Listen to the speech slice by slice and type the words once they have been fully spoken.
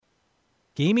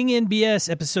Gaming NBS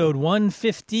episode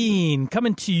 115,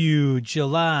 coming to you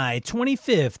July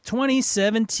 25th,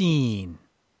 2017.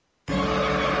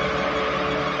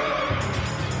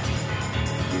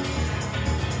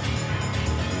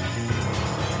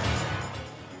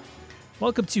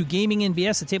 Welcome to Gaming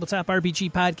NBS, a tabletop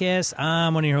RPG podcast.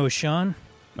 I'm one of your hosts, Sean.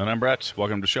 And I'm Brett.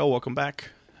 Welcome to the show. Welcome back.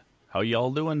 How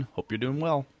y'all doing? Hope you're doing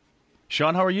well.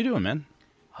 Sean, how are you doing, man?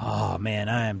 Oh, man,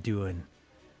 I am doing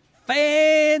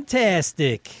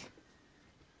fantastic.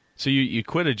 So you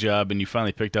quit a job and you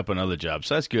finally picked up another job.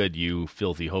 So that's good, you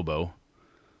filthy hobo.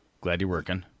 Glad you're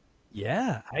working.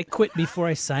 Yeah, I quit before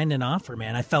I signed an offer,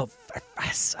 man. I felt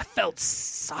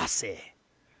saucy.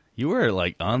 You were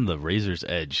like on the razor's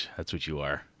edge. That's what you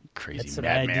are. Crazy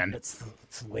madman. That's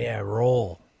the way I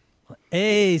roll.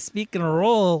 Hey, speaking of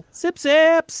roll, zip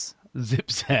zaps. Zip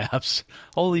zaps.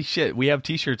 Holy shit. We have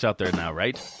t-shirts out there now,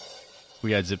 right? We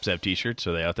got Zip Zap t-shirts.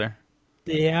 Are they out there?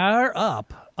 They are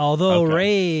up. Although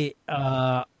Okay.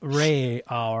 Ray,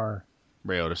 our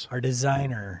Otis. our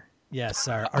designer, yes,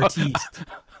 our artiste,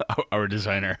 Our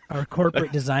designer. our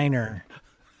corporate designer,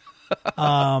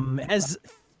 has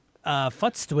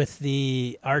futzed with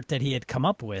the art that he had come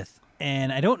up with,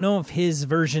 and I don't know if his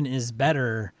version is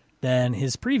better than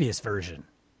his previous version.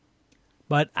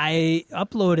 But I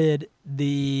uploaded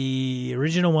the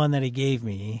original one that he gave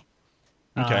me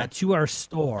to our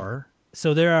store.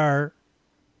 So there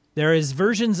is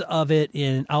versions of it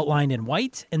outlined in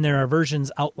white, and there are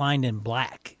versions outlined in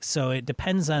black. So it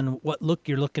depends on what look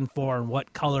you're looking for and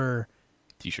what color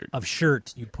T-shirt of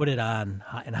shirt you put it on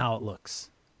and how it looks.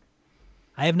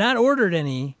 I have not ordered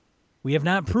any. We have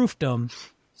not proofed them.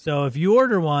 So if you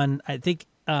order one, I think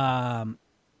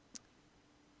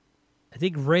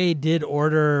Ray did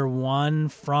order one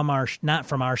from not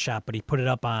from our shop, but he put it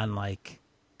up on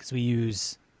because we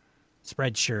use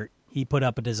Spreadshirt. He put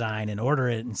up a design and ordered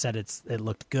it and said it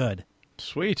looked good.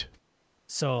 Sweet.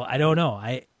 So I don't know.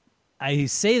 I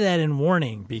say that in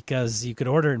warning because you could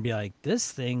order it and be like,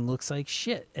 this thing looks like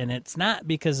shit. And it's not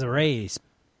because of Ray's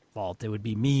fault. It would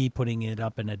be me putting it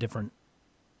up in a different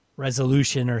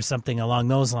resolution or something along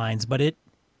those lines. But it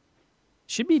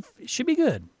should be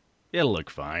good. It'll look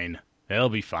fine. It'll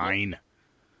be fine.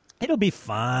 It'll be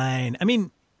fine. I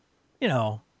mean,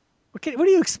 what do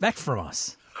you expect from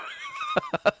us?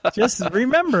 Just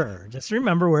remember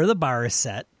where the bar is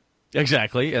set.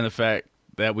 Exactly, and the fact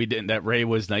that that Ray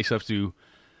was nice enough to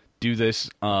do this.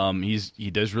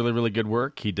 He does really, really good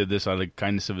work. He did this out of the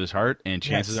kindness of his heart, and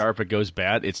chances are, if it goes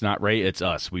bad, it's not Ray, it's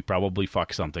us. We probably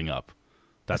fuck something up.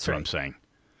 That's what right. I'm saying.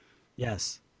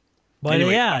 Yes. But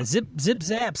anyway, yeah, Zip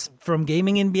Zaps from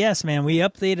Gaming NBS, man. We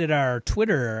updated our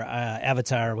Twitter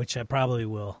avatar, which I probably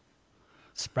will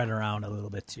spread around a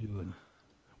little bit too. And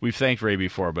we've thanked Ray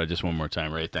before, but just one more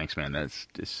time, Ray. Thanks, man. That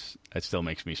still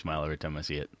makes me smile every time I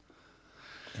see it.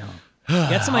 We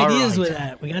got some ideas with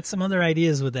that. We got some other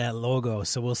ideas with that logo,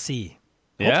 so we'll see.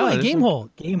 Yeah, hopefully, game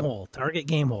hole, target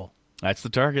game hole. That's the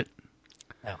target.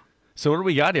 Yeah. So what do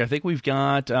we got here? I think we've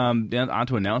got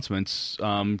onto announcements.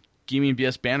 Gaming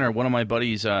BS banner. One of my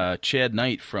buddies, Chad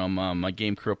Knight from my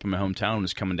game crew up in my hometown,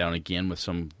 is coming down again with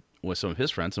some of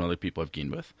his friends and other people I've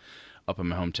gamed with up in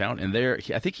my hometown. And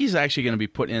I think he's actually going to be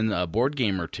putting in a board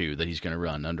game or two that he's going to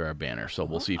run under our banner. So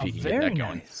we'll see if he can get that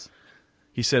going. Nice.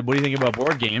 He said, "What do you think about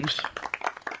board games?"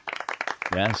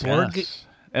 Yes, yes.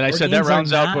 And I board said that games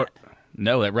rounds are out.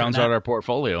 not- That rounds out our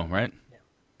portfolio, right?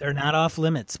 They're not off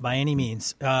limits by any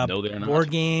means. No, they're not.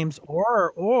 Board games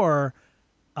or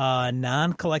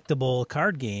non-collectible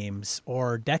card games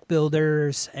or deck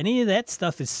builders, any of that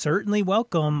stuff is certainly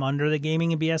welcome under the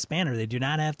Gaming and BS banner. They do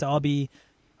not have to all be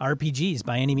RPGs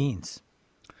by any means.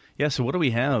 Yeah, so what do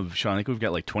we have, Sean? I think we've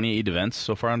got like 28 events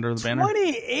so far under the banner.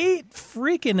 28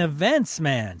 freaking events,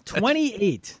 man.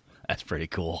 28. That's pretty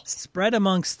cool. Spread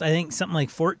amongst, I think, something like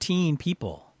 14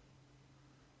 people.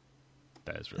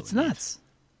 That is really It's nuts.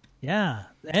 Yeah,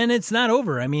 and it's not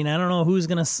over. I mean, I don't know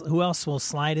who else will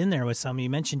slide in there with some. You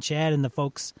mentioned Chad and the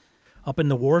folks up in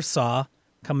the Warsaw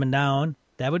coming down.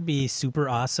 That would be super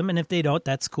awesome. And if they don't,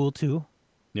 that's cool too.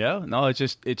 Yeah, no, it's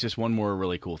just one more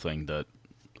really cool thing that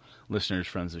listeners,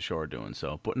 friends of the show are doing.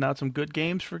 So putting out some good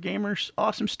games for gamers,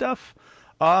 awesome stuff.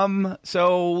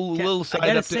 So little side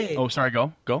update. Oh, sorry,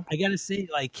 go. I gotta say,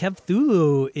 like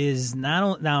Cthulhu is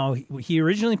now. He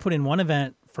originally put in one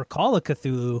event for Call of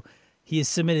Cthulhu. He has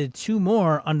submitted two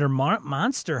more under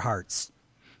Monster Hearts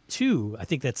 2. I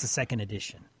think that's the second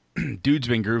edition. Dude's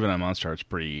been grooving on Monster Hearts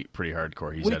pretty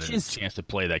hardcore. He's had a chance to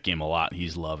play that game a lot.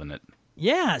 He's loving it.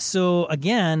 Yeah, so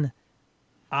again,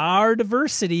 our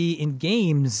diversity in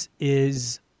games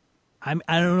is, I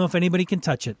don't know if anybody can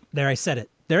touch it. There, I said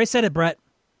it, Brett.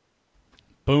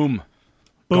 Boom.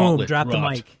 Boom, gauntlet drop the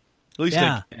dropped. mic.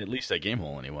 At least at Game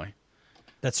Hole, anyway.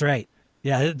 That's right.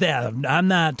 Yeah, I'm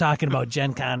not talking about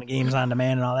Gen Con games on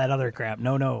demand and all that other crap.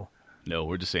 No. No,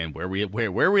 we're just saying where we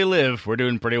live, we're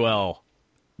doing pretty well.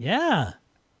 Yeah.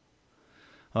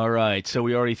 All right, so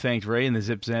we already thanked Ray in the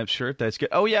Zip Zap shirt. That's good.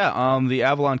 Oh yeah, the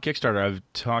Avalon Kickstarter I've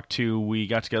talked to. We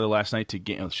got together last night to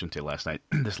game. I shouldn't say last night.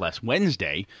 This last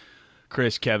Wednesday,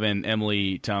 Chris, Kevin,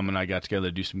 Emily, Tom, and I got together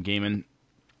to do some gaming.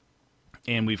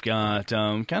 And we've got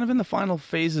kind of in the final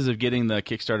phases of getting the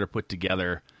Kickstarter put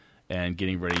together and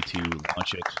getting ready to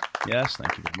launch it. Yes,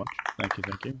 thank you very much.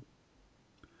 Thank you.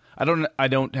 I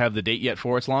don't have the date yet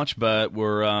for its launch, but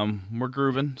we're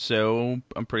grooving. So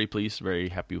I'm pretty pleased, very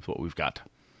happy with what we've got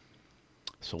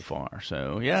so far.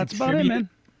 So yeah, that's about it, man.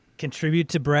 Contribute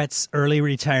to Brett's early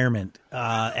retirement.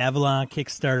 Avalon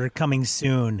Kickstarter coming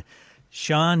soon.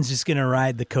 Sean's just gonna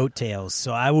ride the coattails,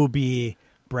 so I will be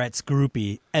Brett's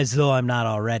groupie, as though I'm not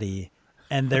already,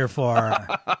 and therefore,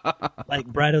 like,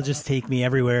 Brett will just take me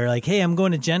everywhere. Like, hey, I'm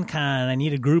going to Gen Con, I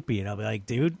need a groupie, and I'll be like,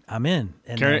 dude, I'm in.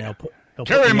 And then he'll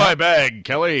carry my bag,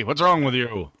 Kelly. What's wrong with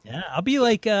you? Yeah, I'll be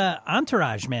like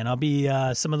Entourage, man. I'll be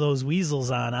some of those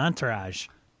weasels on Entourage.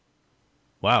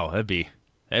 Wow, that'd be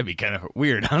kind of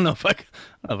weird. I don't know if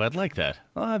I'd like that.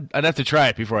 Well, I'd have to try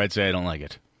it before I'd say I don't like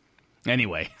it.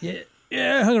 Anyway.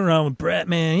 Yeah, I hung around with Brett,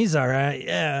 man. He's all right.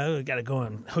 Yeah, I got to go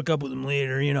and hook up with him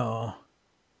later, you know.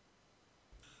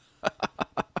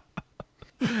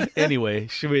 Anyway,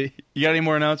 you got any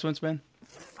more announcements, man?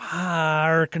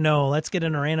 Fuck no. Let's get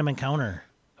in a random encounter.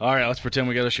 All right, let's pretend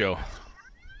we got a show.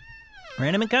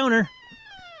 Random encounter.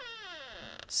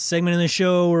 Segment of the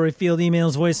show where we field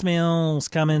emails, voicemails,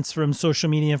 comments from social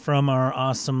media from our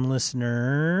awesome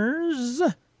listeners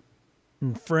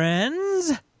and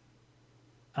friends.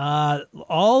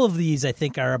 All of these, I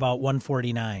think, are about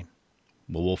 149.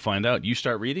 Well, we'll find out. You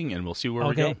start reading, and we'll see where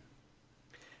we go.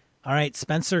 All right,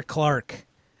 Spencer Clark.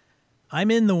 I'm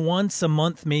in the once a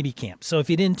month maybe camp. So if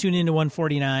you didn't tune into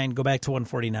 149, go back to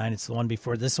 149. It's the one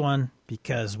before this one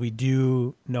because we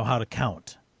do know how to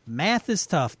count. Math is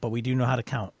tough, but we do know how to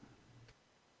count.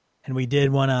 And we did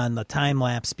one on the time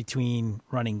lapse between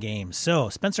running games. So,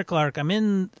 Spencer Clark, I'm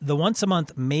in the once a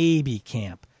month maybe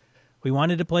camp. We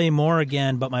wanted to play more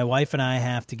again, but my wife and I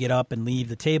have to get up and leave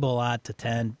the table a lot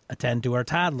to attend to our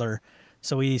toddler.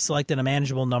 So we selected a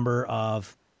manageable number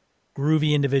of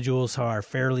groovy individuals who are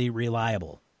fairly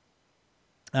reliable.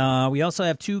 We also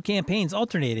have 2 campaigns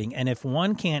alternating, and if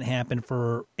one can't happen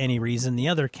for any reason, the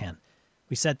other can.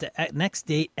 We set the next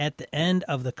date at the end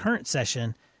of the current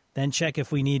session, then check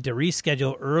if we need to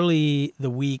reschedule early the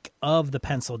week of the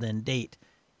penciled-in date.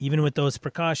 Even with those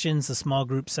precautions, the small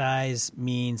group size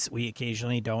means we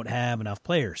occasionally don't have enough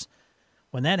players.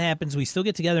 When that happens, we still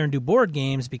get together and do board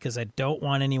games because I don't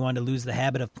want anyone to lose the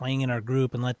habit of playing in our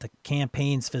group and let the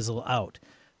campaigns fizzle out.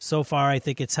 So far, I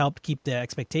think it's helped keep the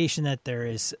expectation that there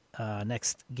is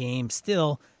next game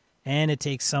still, and it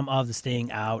takes some of the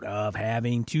staying out of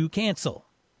having to cancel.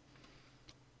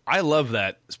 I love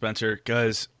that, Spencer,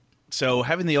 because so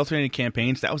having the alternating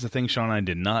campaigns, that was the thing Sean and I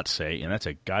did not say, and that's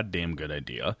a goddamn good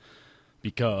idea.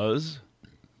 Because,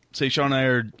 say Sean and I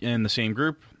are in the same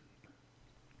group,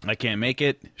 I can't make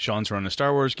it, Sean's running a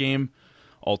Star Wars game,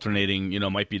 alternating,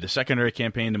 might be the secondary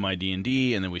campaign to my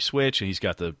D&D, and then we switch, and he's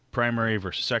got the primary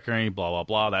versus secondary, blah, blah,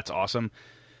 blah, that's awesome.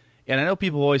 And I know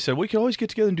people always said, we could always get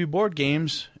together and do board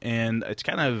games, and it's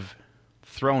kind of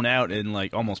thrown out and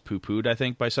like almost poo-pooed, I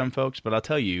think, by some folks, but I'll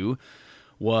tell you,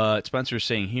 what Spencer's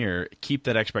saying here, keep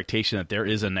that expectation that there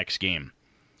is a next game.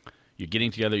 You're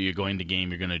getting together, you're going to game,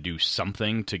 you're going to do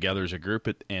something together as a group,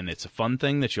 and it's a fun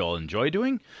thing that you all enjoy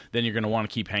doing, then you're going to want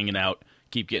to keep hanging out,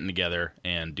 keep getting together,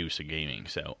 and do some gaming.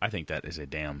 So I think that is a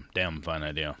damn fun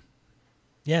idea.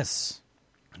 Yes.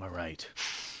 All right.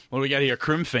 What do we got here?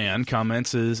 Crim Fan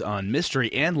comments is on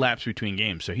Mystery and Lapse Between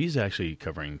Games, so he's actually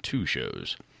covering 2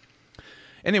 shows.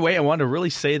 Anyway, I want to really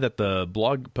say that the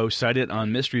blog post cited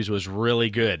on Mysteries was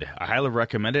really good. I highly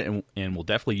recommend it and will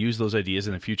definitely use those ideas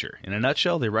in the future. In a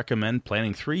nutshell, they recommend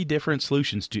planning 3 different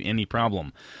solutions to any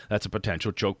problem. That's a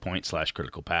potential choke point /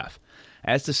 critical path.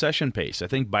 As to session pace, I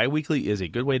think bi-weekly is a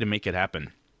good way to make it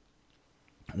happen.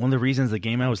 One of the reasons the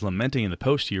game I was lamenting in the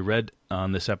post you read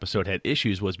on this episode had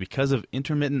issues was because of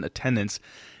intermittent attendance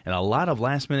and a lot of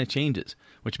last-minute changes,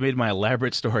 which made my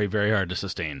elaborate story very hard to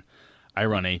sustain. I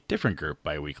run a different group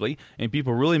bi-weekly, and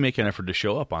people really make an effort to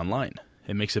show up online.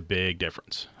 It makes a big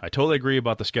difference. I totally agree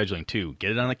about the scheduling, too.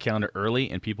 Get it on the calendar early,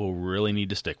 and people really need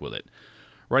to stick with it.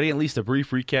 Writing at least a brief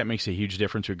recap makes a huge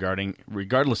difference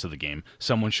regardless of the game.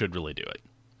 Someone should really do it.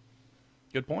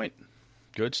 Good point.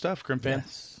 Good stuff, Crimfan.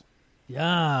 Yes.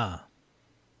 Yeah.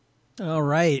 All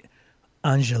right,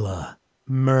 Angela.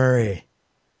 Murray.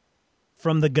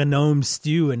 From the Gnome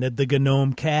Stew and the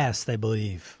Gnome Cast, I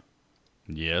believe.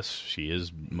 Yes, she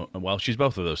is. Well, she's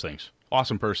both of those things.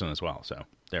 Awesome person as well. So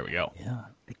there we go. Yeah.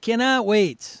 I cannot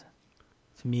wait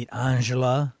to meet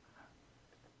Angela.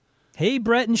 Hey,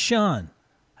 Brett and Sean.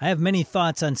 I have many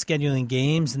thoughts on scheduling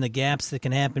games and the gaps that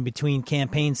can happen between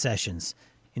campaign sessions.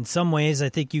 In some ways, I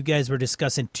think you guys were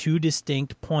discussing two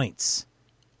distinct points.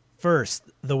 First,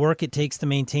 the work it takes to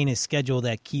maintain a schedule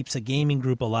that keeps a gaming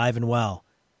group alive and well.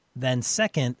 Then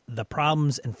second, the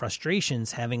problems and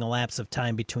frustrations having a lapse of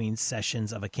time between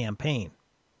sessions of a campaign.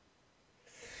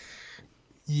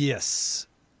 Yes,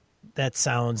 that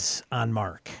sounds on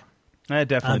mark. It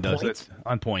definitely On does. point? It's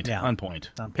on point. Yeah. On point.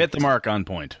 On Hit the point. mark on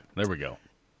point. There we go.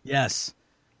 Yes.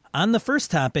 On the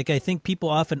first topic, I think people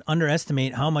often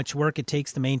underestimate how much work it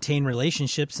takes to maintain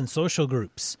relationships and social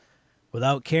groups.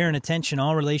 Without care and attention,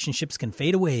 all relationships can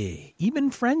fade away,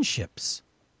 even friendships.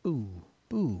 Boo,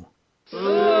 boo.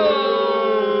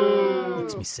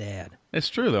 Makes me sad. It's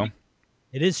true, though.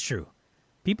 It is true.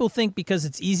 People think because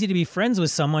it's easy to be friends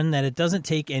with someone that it doesn't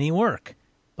take any work.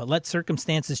 But let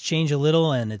circumstances change a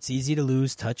little and it's easy to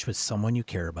lose touch with someone you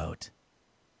care about.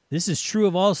 This is true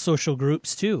of all social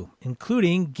groups too,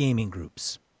 including gaming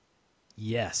groups.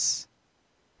 Yes.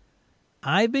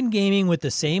 I've been gaming with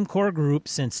the same core group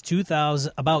since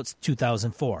about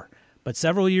 2004. But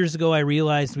several years ago I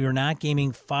realized we were not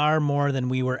gaming far more than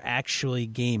we were actually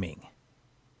gaming.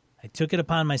 I took it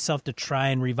upon myself to try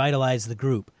and revitalize the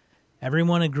group.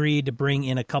 Everyone agreed to bring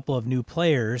in a couple of new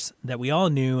players that we all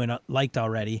knew and liked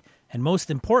already, and most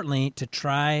importantly, to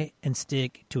try and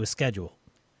stick to a schedule.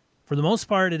 For the most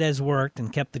part, it has worked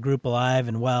and kept the group alive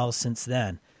and well since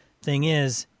then. Thing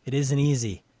is, it isn't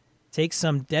easy. It takes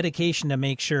some dedication to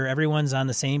make sure everyone's on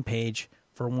the same page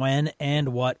for when and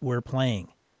what we're playing.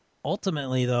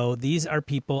 Ultimately, though, these are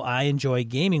people I enjoy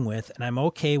gaming with, and I'm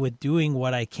okay with doing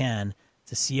what I can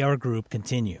to see our group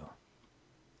continue.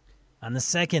 On the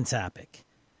second topic,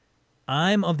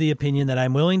 I'm of the opinion that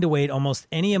I'm willing to wait almost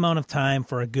any amount of time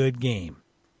for a good game.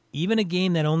 Even a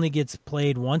game that only gets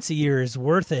played once a year is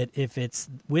worth it if it's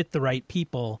with the right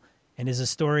people and is a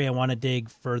story I want to dig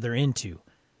further into.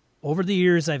 Over the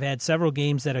years, I've had several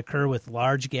games that occur with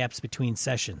large gaps between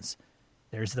sessions.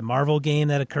 There's the Marvel game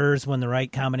that occurs when the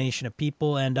right combination of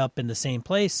people end up in the same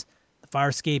place, the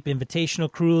Farscape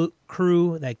Invitational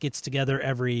crew that gets together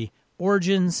every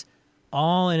Origins,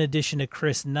 all in addition to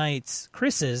Chris's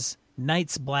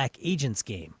Knights Black Agents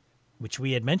game, which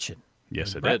we had mentioned.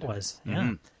 Yes, it Brett did. was.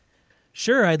 Yeah.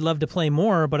 Sure, I'd love to play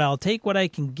more, but I'll take what I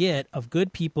can get of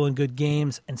good people and good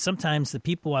games, and sometimes the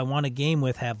people I want to game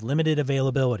with have limited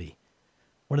availability.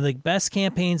 One of the best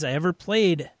campaigns I ever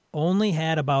played only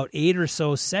had about 8 or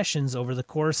so sessions over the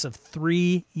course of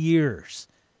 3 years.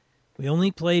 We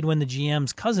only played when the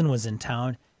GM's cousin was in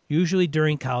town, usually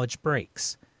during college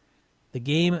breaks. The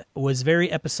game was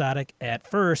very episodic at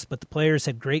first, but the players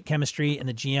had great chemistry, and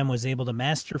the GM was able to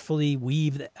masterfully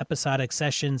weave the episodic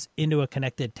sessions into a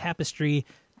connected tapestry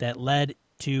that led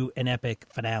to an epic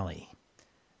finale.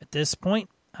 At this point,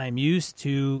 I'm used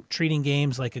to treating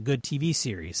games like a good TV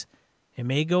series. It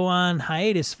may go on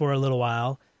hiatus for a little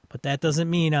while, but that doesn't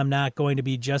mean I'm not going to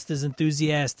be just as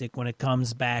enthusiastic when it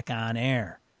comes back on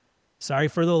air. Sorry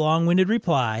for the long-winded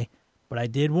reply, but I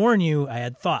did warn you I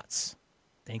had thoughts.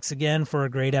 Thanks again for a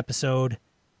great episode,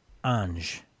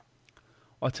 Anj.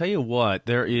 I'll tell you what.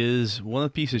 There is one of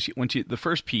the pieces the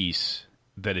first piece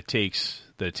that it takes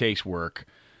work,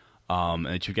 and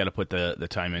that you've got to put the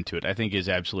time into it. I think is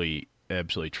absolutely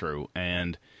true.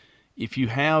 And if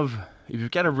you've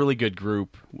got a really good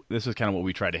group, this is kind of what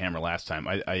we tried to hammer last time.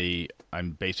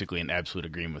 I'm basically in absolute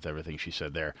agreement with everything she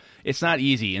said there. It's not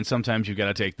easy, and sometimes you've got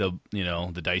to take the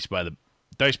dice by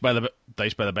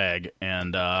the bag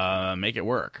and make it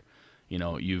work.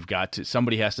 You've got to,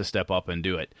 somebody has to step up and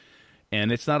do it.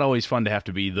 And it's not always fun to have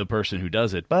to be the person who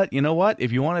does it. But you know what?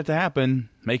 If you want it to happen,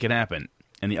 make it happen.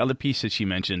 And the other piece that she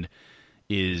mentioned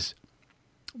is,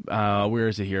 where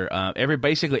is it here?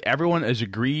 Basically everyone has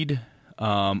agreed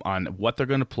on what they're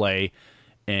going to play,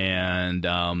 and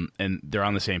they're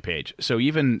on the same page. So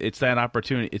even it's that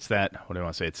opportunity. It's that, what do I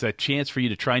want to say? It's that chance for you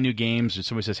to try new games. And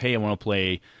somebody says, "Hey, I want to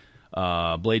play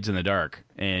Blades in the Dark,"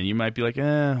 and you might be like,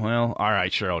 well, all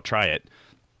right, sure, I'll try it.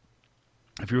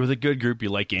 If you're with a good group you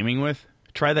like gaming with,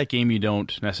 try that game you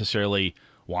don't necessarily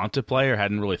want to play or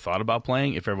hadn't really thought about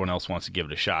playing if everyone else wants to give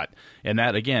it a shot. And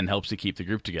that, again, helps to keep the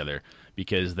group together,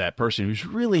 because that person who's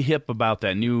really hip about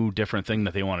that new, different thing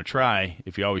that they want to try,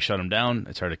 if you always shut them down,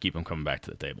 it's hard to keep them coming back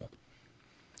to the table.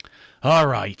 All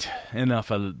right, enough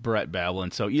of Brett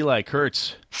babbling. So Eli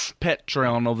Kurtz,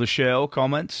 Patreon of the show,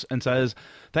 comments and says,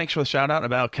 Thanks for the shout-out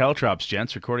about Caltrops,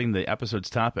 gents, recording the episode's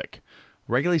topic.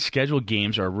 Regularly scheduled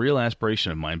games are a real aspiration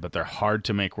of mine, but they're hard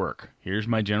to make work. Here's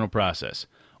my general process.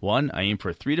 1, I aim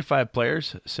for 3 to 5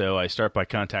 players, so I start by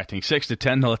contacting 6 to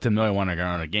 10 to let them know I want to go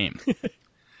on a game.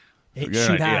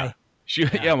 Shoot high.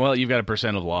 Yeah, well, you've got a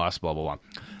percent of loss, blah, blah, blah.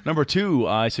 Number 2,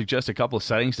 I suggest a couple of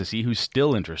settings to see who's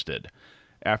still interested.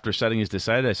 After setting is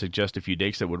decided, I suggest a few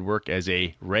dates that would work as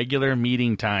a regular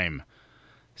meeting time.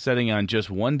 Setting on just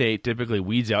one date typically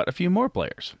weeds out a few more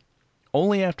players.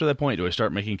 Only after that point do I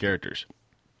start making characters.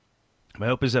 My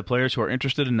hope is that players who are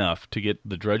interested enough to get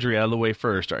the drudgery out of the way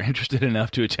first are interested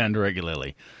enough to attend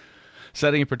regularly.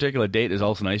 Setting a particular date is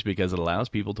also nice because it allows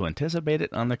people to anticipate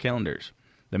it on their calendars.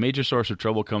 The major source of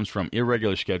trouble comes from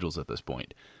irregular schedules at this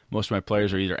point. Most of my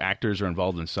players are either actors or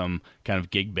involved in some kind of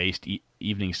gig-based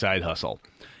evening side hustle.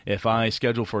 If I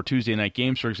schedule for Tuesday night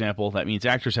games, for example, that means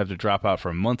actors have to drop out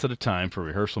for months at a time for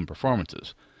rehearsal and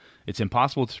performances. It's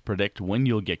impossible to predict when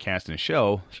you'll get cast in a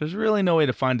show, so there's really no way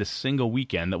to find a single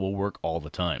weekend that will work all the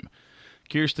time.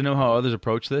 Curious to know how others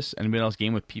approach this. Anybody else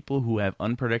game with people who have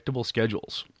unpredictable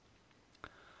schedules?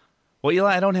 Well,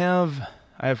 Eli,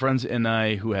 I have friends and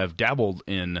I who have dabbled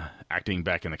in acting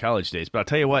back in the college days, but I'll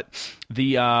tell you what,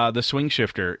 the swing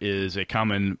shifter is a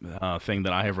common thing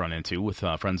that I have run into with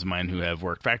friends of mine who have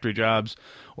worked factory jobs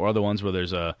or other ones where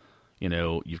there's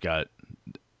you've got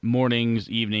mornings,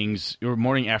 evenings, or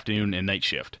morning, afternoon, and night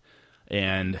shift.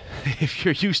 And if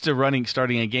you're used to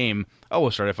starting a game,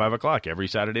 we'll start at 5 o'clock every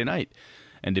Saturday night.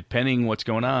 And depending what's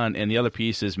going on, and the other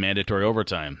piece is mandatory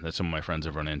overtime that some of my friends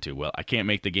have run into. Well, I can't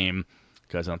make the game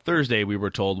because on Thursday we were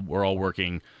told we're all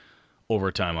working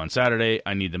overtime on Saturday.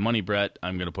 I need the money, Brett.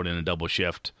 I'm going to put in a double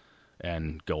shift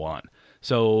and go on.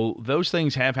 So those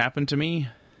things have happened to me.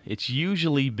 It's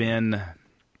usually been...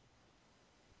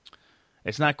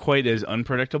 It's not quite as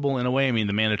unpredictable in a way. I mean,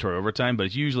 the mandatory overtime, but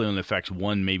it usually only affects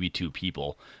 1, maybe 2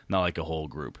 people, not like a whole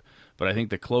group. But I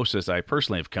think the closest I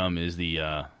personally have come is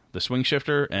the swing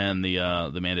shifter and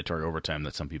the mandatory overtime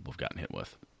that some people have gotten hit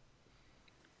with.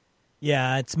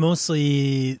 Yeah, it's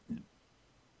mostly,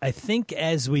 I think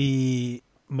as we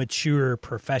mature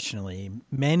professionally,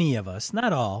 many of us,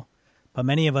 not all, but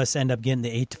many of us end up getting the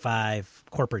 8 to 5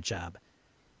 corporate job.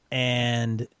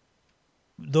 And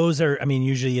those are,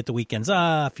 usually you get the weekends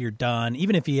off, you're done.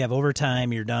 Even if you have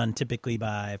overtime, you're done typically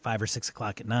by 5 or 6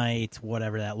 o'clock at night,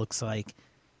 whatever that looks like.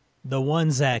 The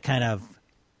ones that kind of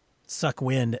suck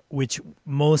wind, which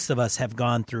most of us have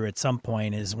gone through at some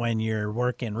point, is when you're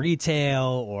working retail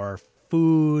or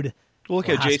food. Look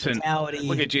at Jason.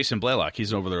 Look at Jason Blaylock.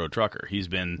 He's an over-the-road trucker. He's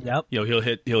been, he'll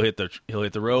hit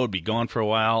the road, be gone for a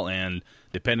while, and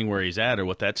depending where he's at or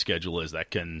what that schedule is, that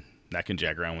can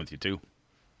jag around with you too.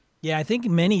 Yeah, I think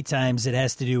many times it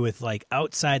has to do with like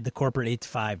outside the corporate 8 to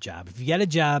 5 job. If you get a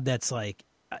job that's like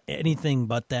anything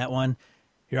but that one,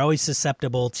 you're always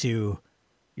susceptible to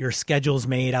your schedule's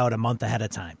made out a month ahead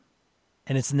of time,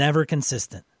 and it's never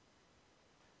consistent.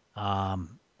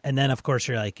 And then, of course,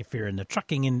 you're like, if you're in the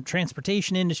trucking and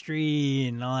transportation industry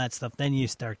and all that stuff, then you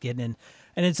start getting in.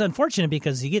 And it's unfortunate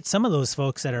because you get some of those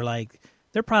folks that are like,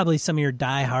 they're probably some of your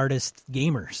die-hardest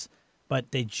gamers,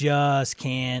 but they just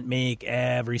can't make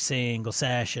every single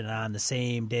session on the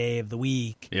same day of the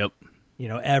week. Yep.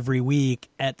 Every week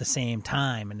at the same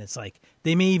time. And it's like,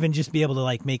 they may even just be able to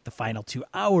like make the final 2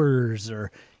 hours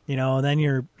or,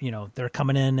 then they're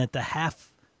coming in at the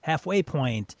halfway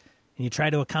point and you try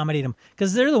to accommodate them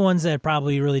because they're the ones that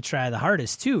probably really try the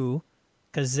hardest too.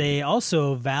 Cause they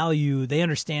also they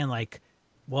understand like,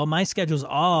 well, my schedule's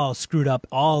all screwed up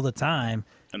all the time.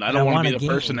 And I don't want to be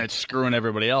the person that's screwing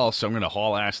everybody else, so I'm going to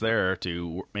haul ass there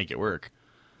to make it work.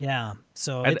 Yeah,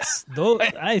 so it's those.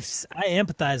 I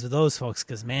empathize with those folks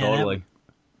because man,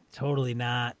 totally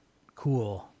not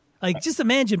cool. Like, just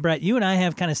imagine, Brett, you and I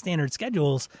have kind of standard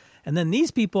schedules, and then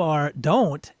these people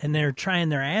don't, and they're trying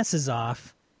their asses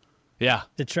off. Yeah,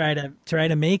 to try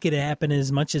to make it happen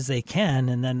as much as they can,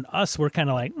 and then us, we're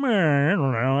kind of like, man, I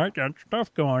don't know, I got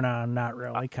stuff going on, not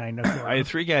really, kind of. I had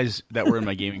 3 guys that were in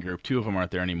my gaming group. 2 of them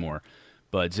aren't there anymore,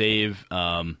 but Zave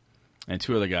and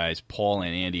 2 other guys, Paul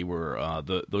and Andy, were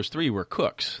those 3 were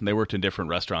cooks. They worked in different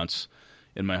restaurants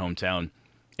in my hometown,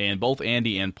 and both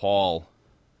Andy and Paul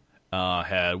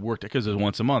had worked because it was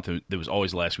once a month. It was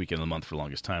always the last weekend of the month for the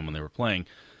longest time when they were playing.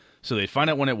 So they'd find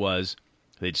out when it was.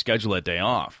 They'd schedule that day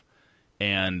off.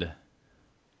 And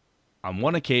on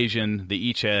one occasion, they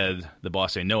each had the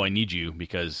boss say, no, I need you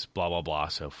because blah, blah, blah.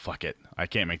 So fuck it. I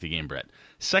can't make the game, Brett.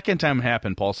 Second time it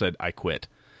happened, Paul said, I quit.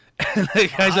 And the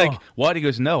guy's like, what? He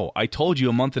goes, no, I told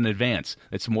you a month in advance.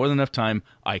 It's more than enough time.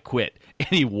 I quit. And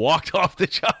he walked off the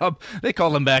job. They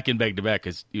called him back and back to back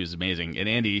because he was amazing. And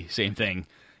Andy, same thing.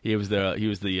 He was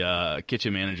the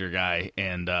kitchen manager guy,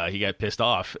 and he got pissed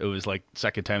off. It was like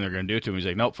second time they're going to do it to him. He's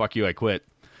like, "Nope, fuck you, I quit."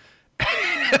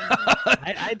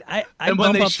 And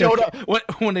when they showed up,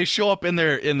 when they show up in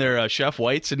their chef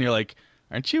whites, and you're like,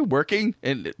 "Aren't you working?"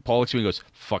 And Paul looks at me and goes,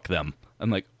 "Fuck them."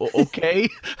 I'm like, "Okay,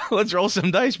 let's roll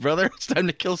some dice, brother. It's time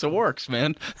to kill some orcs,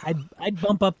 man." I'd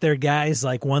bump up their guys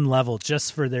like one level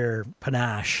just for their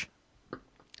panache.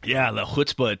 Yeah, the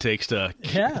chutzpah it takes to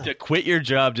quit your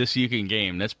job just so you can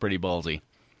game. That's pretty ballsy.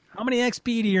 How many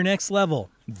XP to your next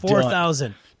level?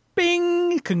 4,000.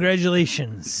 Bing!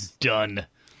 Congratulations. Done.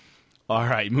 All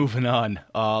right, moving on.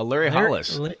 Larry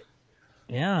Hollis.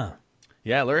 Yeah.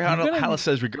 Yeah, Larry Hollis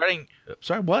says regarding...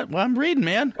 Sorry, what? Well, I'm reading,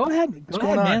 man. Go ahead. Go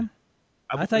ahead, man.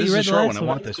 I thought you read the last one. I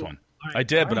want this one. Right. I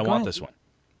did, but I want this one.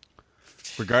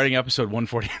 Regarding episode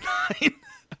 149...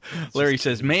 Larry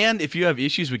says, "Man, if you have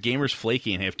issues with gamers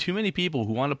flaking and have too many people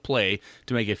who want to play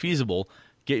to make it feasible,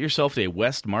 get yourself a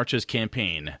West Marches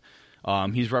campaign."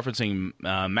 He's referencing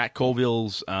Matt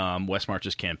Colville's West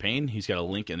Marches campaign. He's got a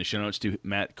link in the show notes to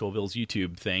Matt Colville's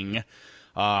YouTube thing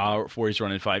for he's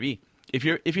running 5e. If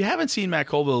you haven't seen Matt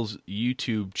Colville's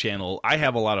YouTube channel, I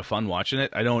have a lot of fun watching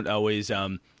it. I don't always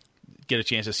get a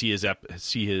chance to see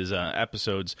his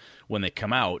episodes when they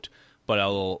come out, but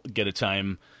I'll get a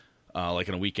time. Like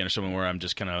in a weekend or something where I'm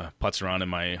just kind of putz around in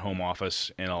my home office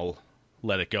and I'll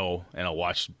let it go and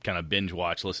I'll binge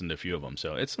watch, listen to a few of them.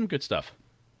 So it's some good stuff.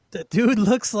 The dude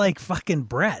looks like fucking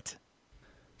Brett.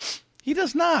 He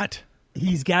does not.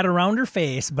 He's got a rounder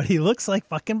face, but he looks like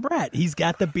fucking Brett. He's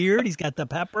got the beard. He's got the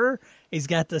pepper. He's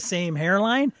got the same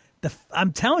hairline.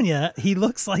 I'm telling you, he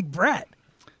looks like Brett.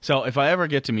 So if I ever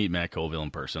get to meet Matt Colville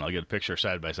in person, I'll get a picture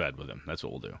side by side with him. That's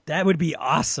what we'll do. That would be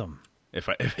awesome.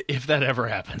 If that ever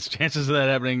happens. Chances of that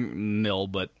happening, nil,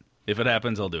 but if it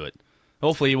happens, I'll do it.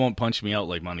 Hopefully he won't punch me out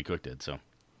like Monty Cook did. So,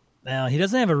 now he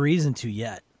doesn't have a reason to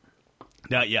yet.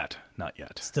 Not yet.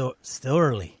 Still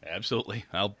early. Absolutely.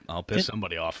 I'll piss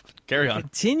somebody off. Carry on.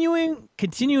 Continuing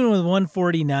with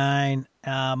 149,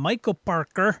 Michael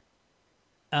Parker.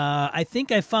 I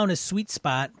think I found a sweet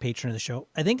spot, patron of the show.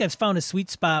 I think I've found a sweet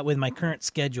spot with my current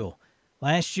schedule.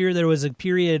 Last year, there was a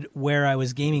period where I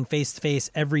was gaming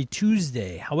face-to-face every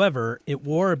Tuesday. However, it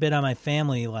wore a bit on my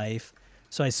family life,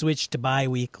 so I switched to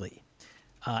bi-weekly.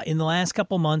 In the last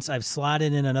couple months, I've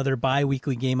slotted in another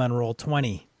bi-weekly game on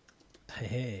Roll20.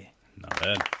 Hey. Not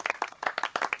bad.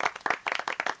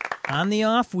 On the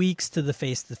off weeks to the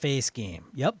face-to-face game.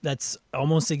 Yep, that's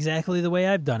almost exactly the way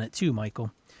I've done it too,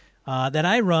 Michael. That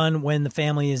I run when the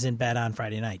family is in bed on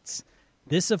Friday nights.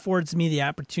 This affords me the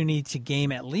opportunity to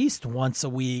game at least once a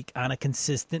week on a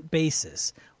consistent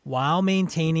basis while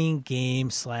maintaining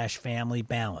game/family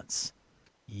balance.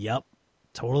 Yup,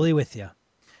 totally with you.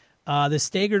 The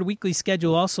staggered weekly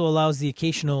schedule also allows the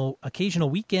occasional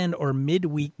weekend or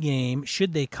midweek game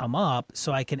should they come up,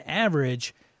 so I can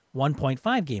average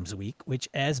 1.5 games a week, which,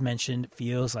 as mentioned,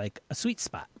 feels like a sweet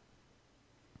spot.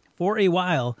 For a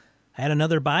while, I had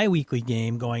another bi-weekly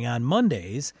game going on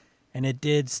Mondays, and it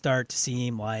did start to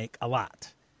seem like a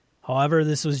lot. However,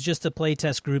 this was just a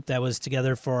playtest group that was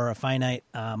together for a finite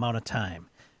amount of time.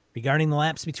 Regarding the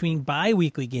lapse between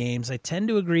bi-weekly games, I tend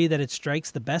to agree that it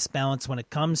strikes the best balance when it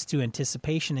comes to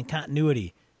anticipation and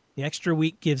continuity. The extra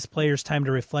week gives players time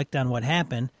to reflect on what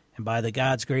happened, and by the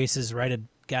God's graces, write a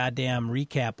goddamn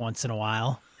recap once in a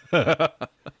while.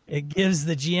 It gives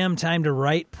the GM time to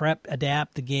write, prep,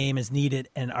 adapt the game as needed,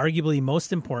 and arguably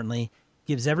most importantly,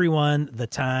 gives everyone the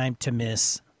time to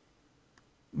miss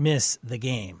the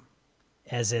game,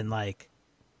 as in like.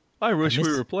 I wish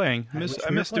we were playing. I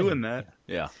miss doing that.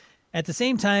 Yeah. At the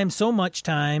same time, so much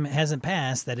time hasn't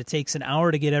passed that it takes an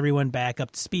hour to get everyone back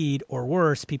up to speed, or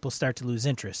worse, people start to lose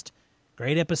interest.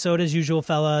 Great episode as usual,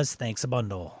 fellas. Thanks a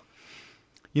bundle.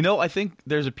 You know, I think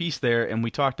there's a piece there, and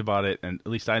we talked about it, and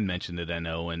at least I mentioned it, I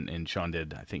know, and Sean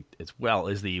did, I think, as well,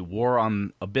 is the war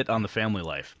on the family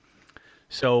life.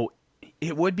 So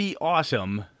it would be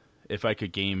awesome if I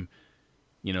could game,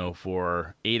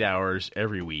 for 8 hours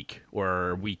every week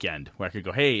or weekend, where I could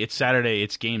go, hey, it's Saturday,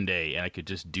 it's game day, and I could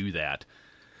just do that.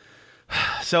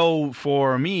 So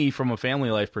for me, from a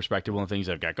family life perspective, one of the things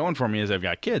I've got going for me is I've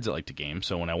got kids that like to game.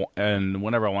 So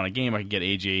whenever I want to game, I can get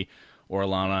AJ or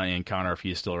Alana and Connor if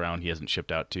he is still around. He hasn't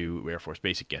shipped out to Air Force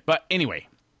Basic yet. But anyway,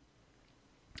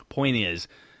 point is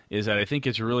that I think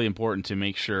it's really important to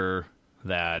make sure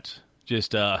that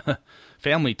just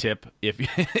family tip, if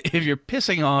you're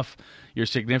pissing off your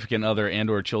significant other and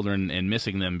or children and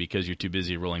missing them because you're too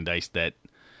busy rolling dice, that's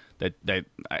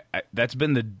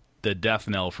been the death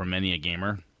knell for many a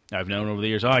gamer I've known over the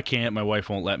years. Oh, I can't. My wife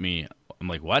won't let me. I'm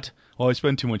like, what? Oh, I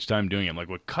spend too much time doing it. I'm like,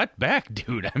 well, cut back,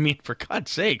 dude. I mean, for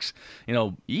God's sakes,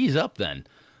 ease up then.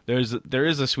 There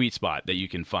is a sweet spot that you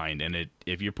can find, and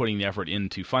if you're putting the effort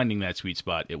into finding that sweet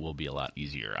spot, it will be a lot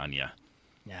easier on you.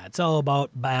 Yeah, it's all about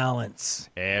balance.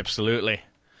 Absolutely.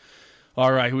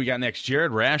 All right, who we got next?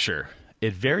 Jared Rasher.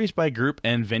 It varies by group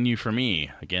and venue for me.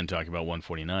 Again, talking about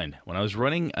 149. When I was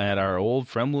running at our old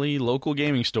friendly local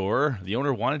gaming store, the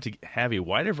owner wanted to have a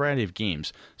wider variety of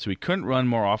games, so we couldn't run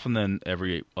more often than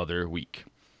every other week.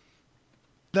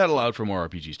 That allowed for more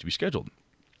RPGs to be scheduled.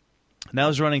 Now I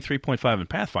was running 3.5 in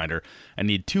Pathfinder and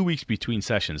need 2 weeks between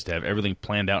sessions to have everything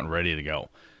planned out and ready to go.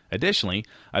 Additionally,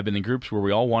 I've been in groups where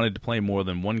we all wanted to play more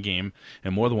than one game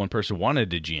and more than one person wanted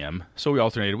to GM, so we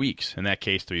alternated weeks. In that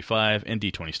case, 3.5 and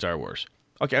D20 Star Wars.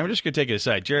 Okay, I'm just going to take it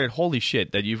aside. Jared, holy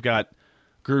shit that you've got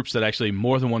groups that actually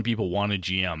more than one people want to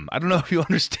GM. I don't know if you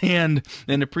understand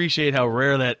and appreciate how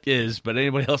rare that is, but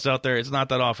anybody else out there, it's not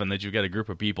that often that you've got a group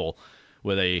of people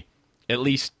with at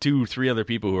least 2 or 3 other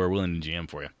people who are willing to GM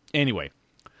for you. Anyway,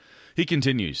 he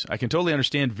continues, I can totally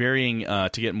understand varying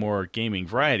to get more gaming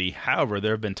variety. However,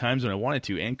 there have been times when I wanted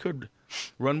to and could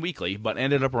run weekly, but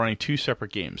ended up running 2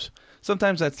 separate games.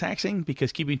 Sometimes that's taxing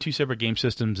because keeping 2 separate game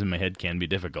systems in my head can be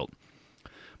difficult.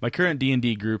 My current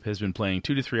D&D group has been playing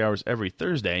 2 to 3 hours every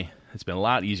Thursday. It's been a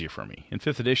lot easier for me in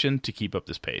 5th edition to keep up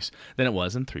this pace than it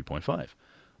was in 3.5.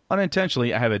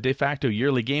 Unintentionally, I have a de facto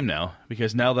yearly game now,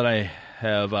 because now that I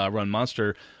have run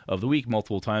Monster of the Week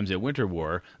multiple times at Winter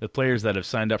War, the players that have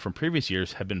signed up from previous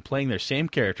years have been playing their same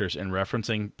characters and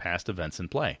referencing past events in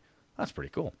play. That's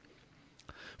pretty cool.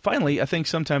 Finally, I think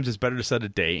sometimes it's better to set a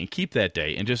day and keep that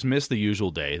day and just miss the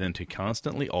usual day than to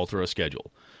constantly alter a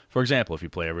schedule. For example, if you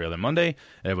play every other Monday,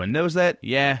 everyone knows that,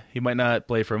 yeah, you might not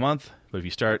play for a month, but if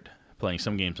you start playing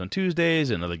some games on Tuesdays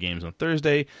and other games on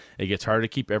Thursday, it gets harder to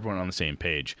keep everyone on the same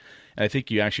page. And I think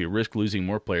you actually risk losing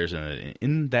more players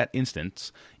in that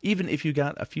instance, even if you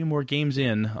got a few more games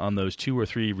in on those 2 or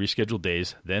 3 rescheduled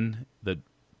days than the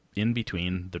in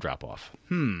between the drop-off.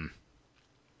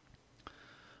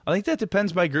 I think that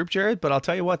depends by group, Jared, but I'll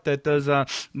tell you what, that does,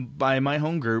 by my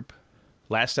home group,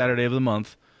 last Saturday of the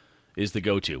month is the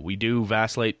go-to. We do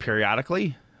vacillate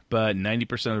periodically, but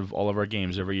 90% of all of our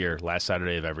games every year, last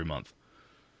Saturday of every month.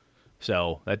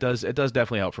 So it does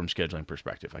definitely help from scheduling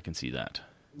perspective. I can see that.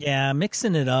 Yeah,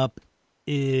 mixing it up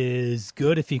is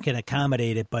good if you can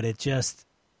accommodate it, but it just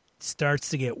starts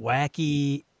to get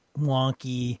wacky,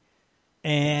 wonky,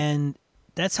 and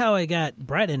that's how I got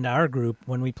Brett into our group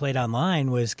when we played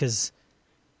online, was because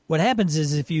what happens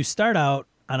is if you start out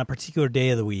on a particular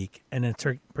day of the week and a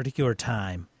particular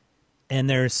time, and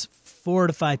there's 4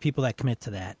 to 5 people that commit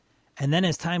to that, and then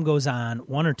as time goes on,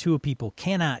 1 or 2 people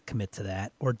cannot commit to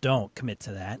that or don't commit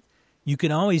to that, you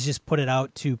can always just put it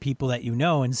out to people that you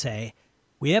know and say,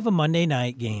 we have a Monday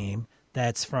night game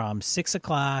that's from 6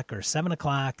 o'clock or 7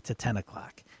 o'clock to 10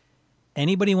 o'clock.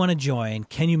 Anybody want to join?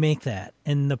 Can you make that?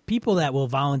 And the people that will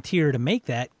volunteer to make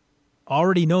that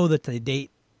already know that the day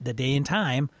and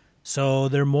time, so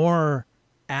they're more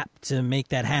apt to make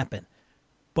that happen.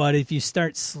 But if you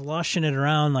start slushing it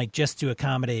around like just to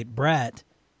accommodate Brett,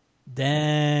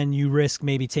 then you risk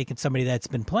maybe taking somebody that's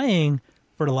been playing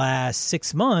for the last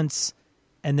 6 months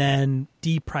and then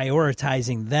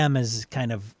deprioritizing them as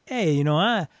kind of, hey,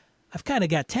 I've kind of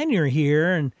got tenure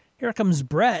here, and here comes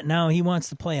Brett. Now he wants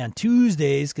to play on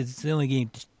Tuesdays because it's the only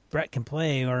game Brett can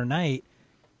play or night.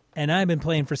 And I've been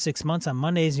playing for 6 months on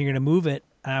Mondays, and you're going to move it,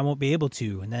 and I won't be able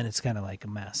to. And then it's kind of like a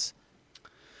mess.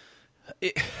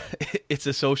 It's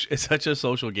such a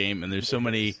social game, and there's so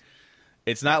many.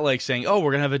 It's not like saying, oh,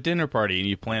 we're going to have a dinner party, and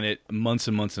you plan it months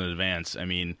and months in advance. I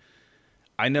mean,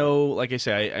 I know, like I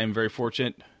say, I am very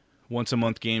fortunate. Once a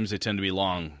month games, they tend to be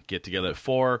long. Get together at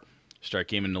 4, start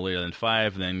gaming no later than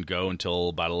 5, then go until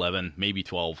about 11, maybe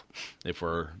 12, if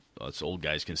us old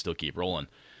guys can still keep rolling.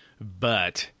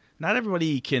 But not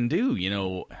everybody can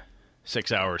do,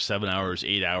 6 hours, 7 hours,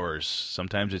 8 hours.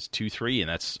 Sometimes it's 2, 3, and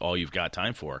that's all you've got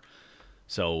time for.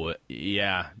 So,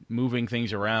 yeah, moving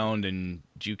things around and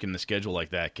juking the schedule like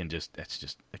that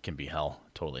it can be hell.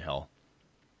 Totally hell.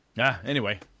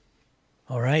 Anyway.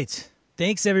 All right.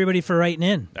 Thanks, everybody, for writing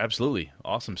in. Absolutely.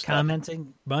 Awesome stuff.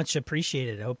 Commenting. Much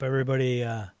appreciated. I hope everybody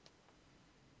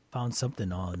found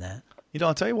something on that.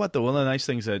 I'll tell you what, though, one of the nice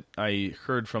things that I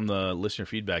heard from the listener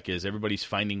feedback is everybody's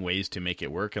finding ways to make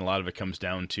it work, and a lot of it comes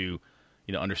down to,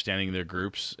 understanding their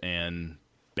groups and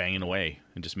banging away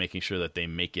and just making sure that they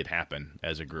make it happen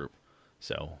as a group.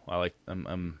 So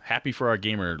I'm happy for our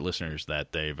gamer listeners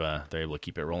that they're able to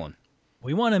keep it rolling.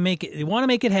 We want to make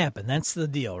it happen. That's the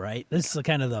deal, right? This is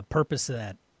kind of the purpose of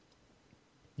that.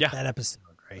 Yeah, that episode,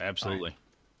 right? Absolutely.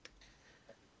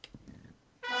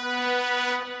 Right.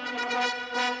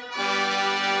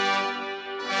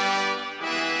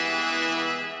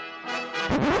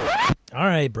 All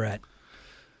right, Brett.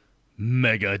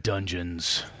 Mega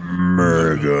Dungeons.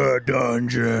 Mega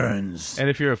Dungeons. And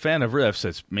if you're a fan of riffs,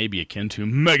 it's maybe akin to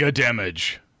Mega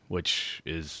Damage, which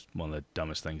is one of the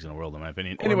dumbest things in the world, in my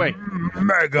opinion. Anyway,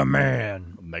 Mega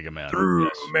Man. Mega Man. Through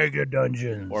Yes. Mega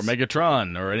Dungeons. Or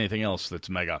Megatron, or anything else that's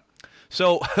mega.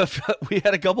 So we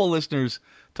had a couple of listeners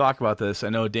talk about this. I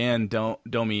know Dan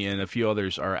Domi and a few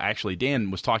others are actually. Dan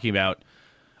was talking about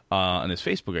on his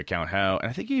Facebook account how, and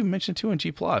I think he even mentioned too in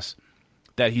G Plus,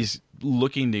 that he was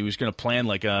going to plan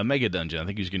like a mega dungeon. I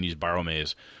think he was going to use Borrow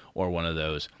Maze or one of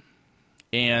those.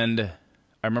 And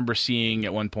I remember seeing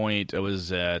at one point, it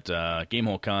was at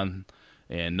Gamehole Con,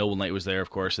 and Noble Knight was there, of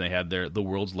course, and they had the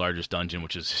world's largest dungeon,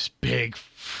 which is this big,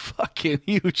 fucking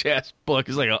huge ass book.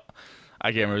 It's like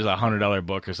I can't remember, it was $100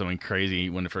 book or something crazy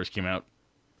when it first came out.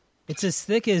 It's as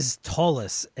thick as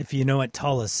Tullus, if you know what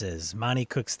Tullus is. Monty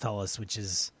Cook's Tullus, which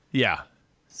is, Yeah.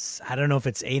 I don't know if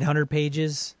it's 800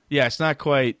 pages. Yeah, it's not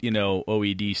quite,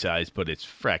 OED size, but it's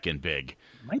fracking big.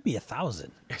 It might be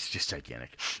 1,000. It's just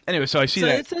gigantic. Anyway, so I see So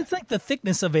that. it's like the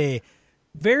thickness of a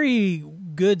very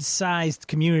good-sized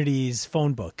community's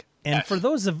phone book. And Yes. for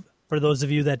those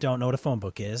of you that don't know what a phone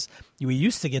book is, we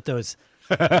used to get those.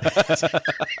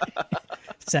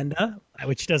 Senda,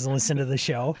 which doesn't listen to the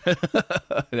show.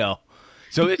 No.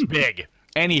 So it's big.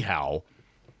 Anyhow.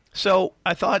 So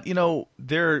I thought,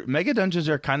 their mega dungeons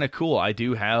are kind of cool. I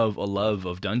do have a love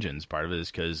of dungeons. Part of it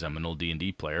is because I'm an old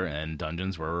D&D player, and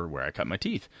dungeons were where I cut my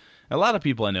teeth. A lot of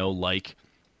people I know like,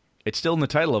 it's still in the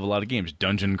title of a lot of games,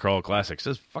 Dungeon Crawl Classics.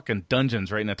 It says fucking dungeons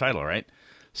right in the title, right?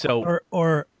 So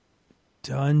Or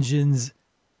Dungeons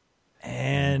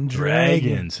and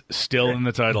Dragons. still in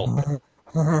the title.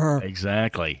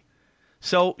 Exactly.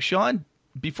 So, Sean,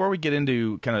 before we get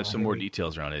into kind of some more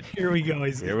details around it, Here we go.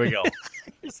 here we go.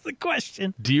 Here's the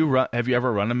question. Have you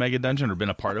ever run a mega dungeon or been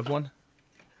a part of one?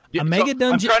 A mega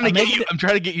dungeon. I'm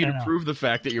trying to get you to prove the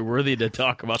fact that you're worthy to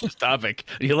talk about this topic.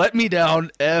 You let me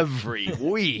down every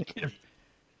week.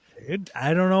 Dude,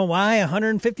 I don't know why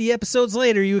 150 episodes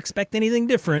later you expect anything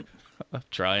different. I'm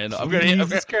trying. I'm gonna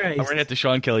Jesus Christ. hit the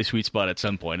Sean Kelly sweet spot at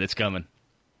some point. It's coming.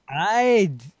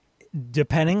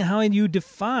 Depending how you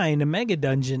define a mega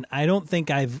dungeon, I don't think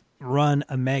I've run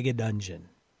a mega dungeon.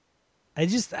 I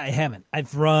haven't.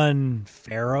 I've run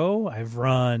Pharaoh. I've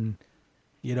run,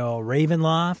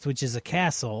 Ravenloft, which is a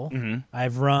castle. Mm-hmm.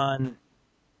 I've run,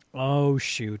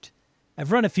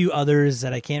 I've run a few others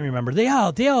that I can't remember. They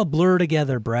all blur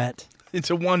together, Brett. It's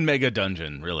a one mega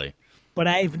dungeon, really. But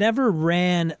I've never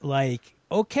ran like,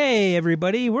 okay,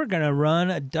 everybody, we're going to run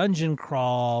a dungeon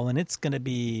crawl, and it's going to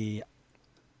be,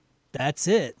 that's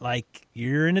it. Like,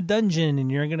 you're in a dungeon, and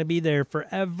you're going to be there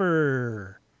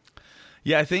forever.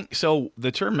 Yeah, I think so.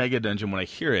 The term mega dungeon, when I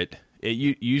hear it,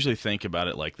 you usually think about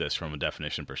it like this from a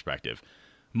definition perspective.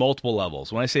 Multiple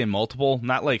levels. When I say multiple,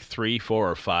 not like 3,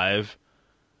 4, or 5,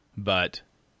 but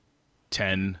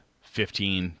 10,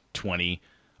 15, 20.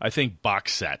 I think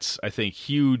box sets. I think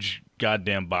huge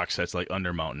goddamn box sets like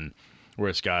Undermountain, where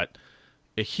it's got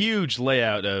a huge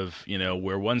layout of,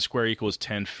 where 1 square equals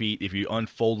 10 feet. If you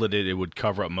unfolded it, it would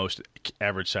cover up most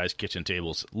average-sized kitchen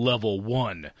tables. Level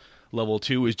 1. Level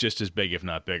 2 is just as big, if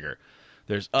not bigger.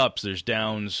 There's ups, there's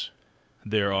downs.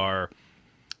 There are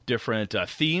different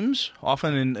themes,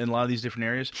 often in a lot of these different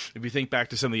areas. If you think back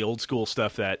to some of the old school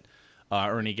stuff that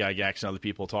Ernie Gygax and other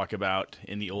people talk about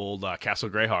in the old Castle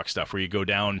Greyhawk stuff, where you go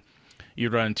down, you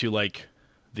run into like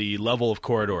the level of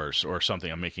corridors or something.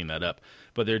 I'm making that up.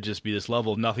 But there'd just be this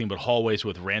level of nothing but hallways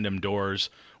with random doors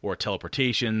or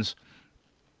teleportations.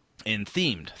 And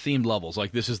themed levels,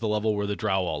 like this is the level where the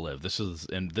Drow all live.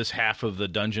 And this half of the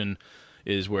dungeon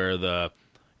is where the,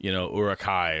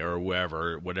 Uruk-hai or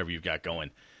whatever you've got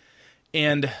going.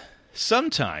 And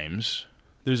sometimes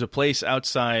there's a place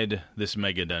outside this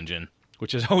mega dungeon,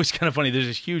 which is always kind of funny. There's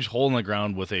this huge hole in the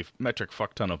ground with a metric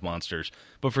fuck ton of monsters.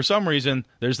 But for some reason,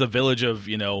 there's the village of,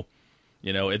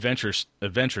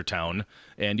 Adventure Town,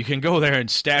 and you can go there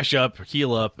and stash up,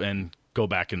 heal up, and go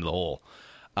back into the hole.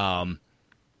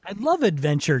 I love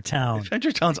Adventure Town.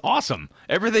 Adventure Town's awesome.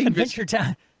 Adventure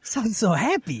Town sounds so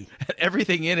happy.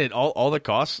 Everything in it, all the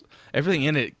costs, everything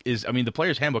in it is, the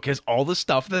player's handbook has all the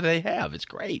stuff that they have. It's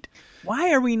great.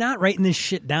 Why are we not writing this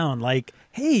shit down? Like,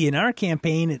 hey, in our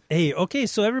campaign, okay,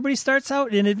 so everybody starts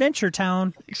out in Adventure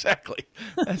Town. Exactly.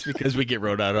 That's because we get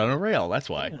rode out on a rail. That's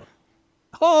why.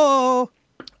 Oh,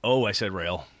 I said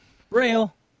rail.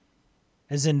 Rail.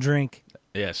 As in drink.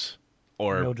 Yes.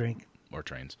 Or Real drink. Or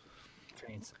trains.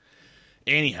 Trains.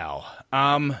 Anyhow,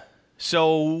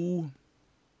 so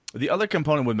the other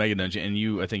component with Mega Dungeon, and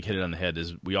you, I think, hit it on the head,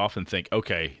 is we often think,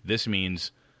 okay, this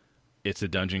means it's a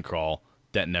dungeon crawl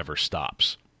that never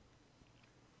stops.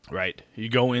 Right. You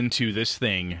go into this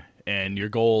thing, and your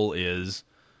goal is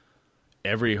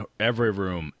every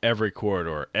room, every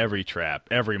corridor, every trap,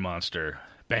 every monster.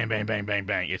 Bang, bang, bang, bang,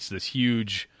 bang. It's this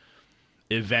huge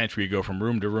event where you go from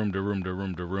room to room to room to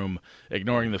room to room,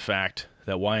 ignoring the fact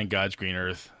that why in God's green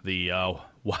earth the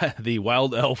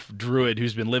wild elf druid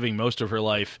who's been living most of her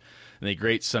life in the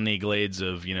great sunny glades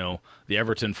of the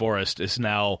Everton forest is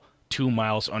now 2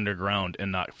 miles underground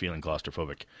and not feeling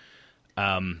claustrophobic.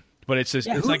 But it's just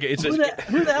who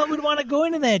the hell would want to go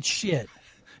into that shit?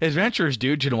 Adventurers,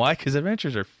 dude. You know why? Because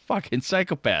adventurers are fucking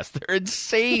psychopaths. They're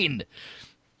insane.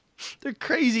 They're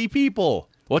crazy people.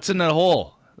 What's in that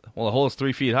hole? Well, the hole is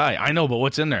 3 feet high. I know, but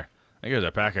what's in there? I think there's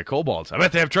a pack of kobolds. I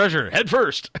bet they have treasure. Head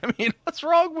first. I mean, what's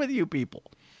wrong with you people?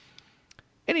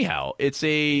 Anyhow, it's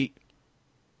like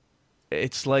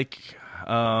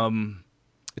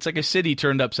a city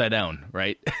turned upside down,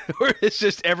 right? Where it's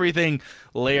just everything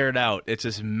layered out. It's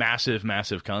this massive,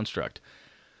 massive construct.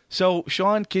 So,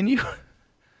 Sean, can you,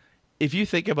 if you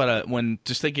think about when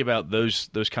just thinking about those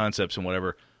concepts and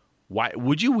whatever, why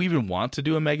would you even want to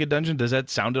do a mega dungeon? Does that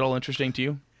sound at all interesting to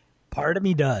you? Part of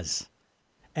me does.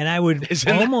 And I would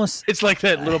it's like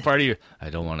that little part of you. I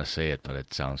don't want to say it, but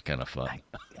it sounds kind of fun.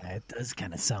 It does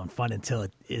kind of sound fun until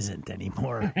it isn't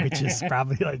anymore, which is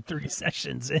probably like 3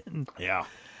 sessions in. Yeah.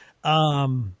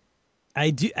 I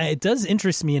do. It does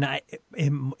interest me, and it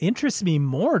interests me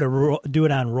more to do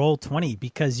it on Roll20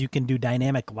 because you can do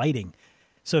dynamic lighting.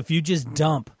 So if you just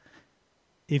dump,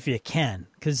 if you can,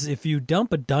 because if you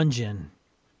dump a dungeon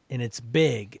and it's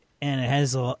big and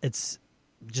it's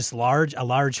just a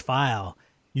large file,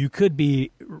 you could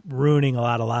be ruining a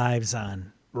lot of lives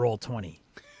on Roll20.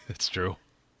 That's true.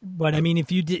 But I mean, if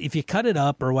you cut it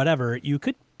up or whatever, you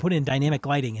could put in dynamic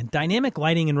lighting. And dynamic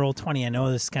lighting in Roll20, I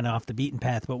know this is kind of off the beaten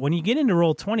path, but when you get into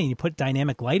Roll20 and you put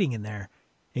dynamic lighting in there,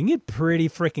 it can get pretty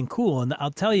freaking cool. And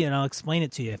I'll tell you, and I'll explain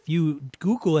it to you. If you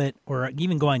Google it or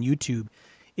even go on YouTube,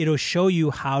 it'll show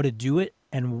you how to do it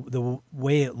and the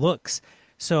way it looks.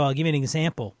 So I'll give you an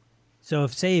example. So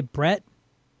if, say, Brett,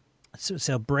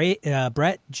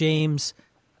 James,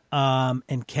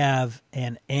 and Kev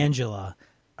and Angela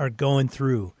are going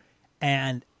through,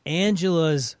 and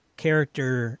Angela's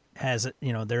character has,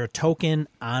 they're a token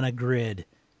on a grid,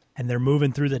 and they're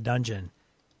moving through the dungeon,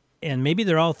 and maybe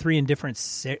they're all 3 in different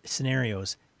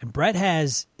scenarios. And Brett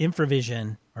has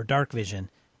infravision or dark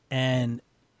vision, and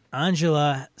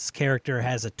Angela's character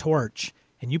has a torch,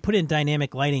 and you put in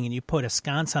dynamic lighting, and you put a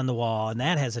sconce on the wall, and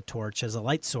that has a torch as a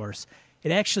light source.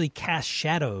 It actually casts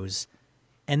shadows,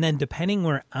 and then depending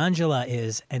where Angela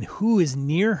is and who is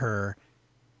near her,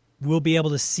 we'll be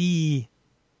able to see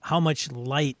how much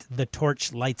light the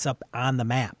torch lights up on the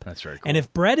map. That's very cool. And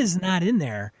if Brett is not in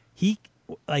there, he,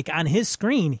 like on his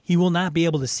screen, he will not be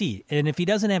able to see. And if he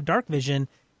doesn't have dark vision,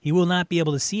 he will not be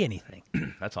able to see anything.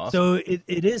 That's awesome. So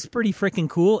it is pretty freaking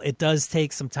cool. It does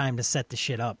take some time to set the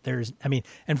shit up.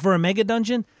 And for a mega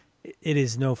dungeon, it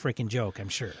is no freaking joke, I'm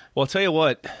sure. Well, I'll tell you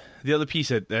what, the other piece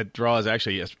that draws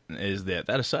actually is that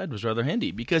aside was rather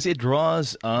handy because it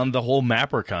draws on the whole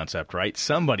mapper concept, right?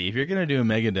 Somebody, if you're going to do a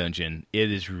mega dungeon,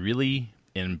 it is really,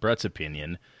 in Brett's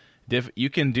opinion, you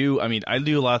can do, I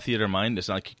do a lot of theater of mind. It's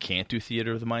not like you can't do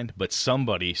theater of the mind, but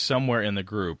somebody somewhere in the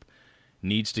group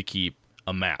needs to keep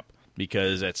a map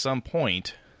because at some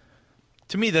point,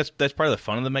 to me, that's part of the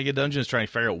fun of the mega dungeon is trying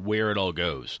to figure out where it all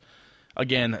goes.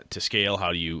 Again, to scale,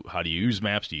 how do you use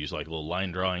maps? Do you use like little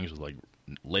line drawings with like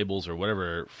labels or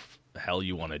whatever hell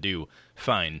you want to do?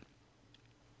 Fine.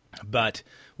 But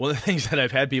one of the things that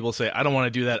I've had people say, I don't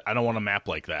want to do that. I don't want a map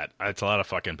like that. It's a lot of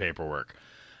fucking paperwork.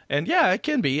 And yeah, it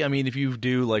can be. I mean, if you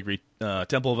do like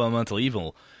Temple of Elemental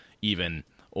Evil, even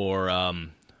or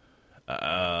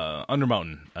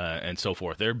Undermountain and so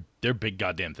forth, they're big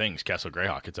goddamn things. Castle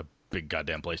Greyhawk, it's a big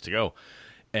goddamn place to go.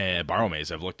 And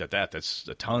Barrowmaze, I've looked at that. That's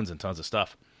tons and tons of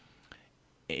stuff.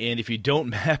 And if you don't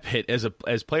map it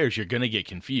as players, you're going to get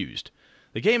confused.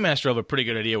 The game master will have a pretty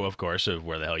good idea, of course, of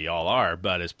where the hell y'all are.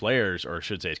 But as players, or I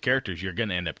should say as characters, you're going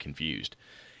to end up confused.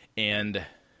 And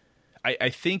I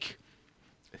think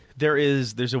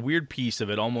there's a weird piece of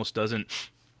it. Almost doesn't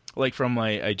like from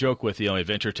I joke with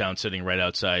Adventure Town sitting right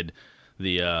outside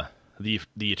the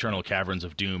eternal caverns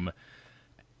of doom.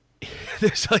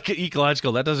 There's like an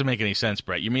ecological. That doesn't make any sense,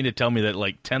 Brett. You mean to tell me that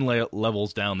like 10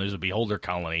 levels down, there's a beholder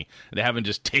colony? They haven't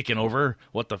just taken over?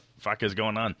 What the fuck is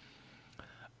going on?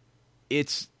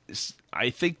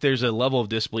 I think there's a level of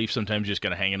disbelief sometimes just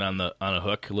kind of hanging on a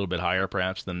hook a little bit higher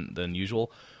perhaps than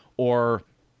usual, or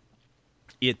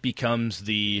it becomes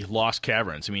the Lost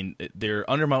Caverns. I mean, their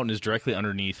Undermountain is directly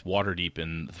underneath Waterdeep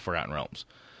in the Forgotten Realms.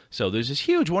 So there's this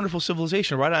huge, wonderful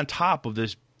civilization right on top of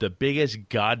the biggest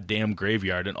goddamn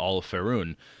graveyard in all of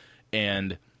Faerun.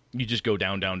 And you just go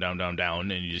down, down, down, down,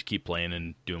 down, and you just keep playing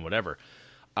and doing whatever.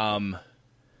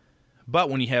 But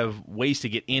when you have ways to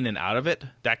get in and out of it,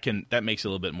 that makes it a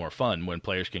little bit more fun when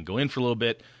players can go in for a little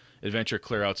bit, adventure,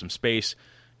 clear out some space,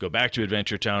 go back to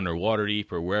Adventure Town or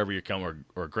Waterdeep or wherever you come,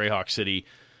 or Greyhawk City.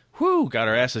 Whoo, got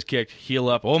our asses kicked, heal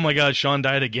up. Oh my God, Sean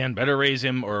died again. Better raise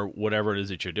him, or whatever it is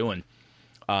that you're doing.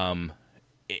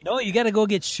 No, you got to go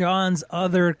get Sean's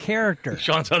other character.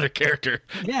 Sean's other character.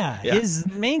 Yeah, his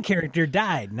main character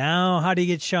died. Now, how do you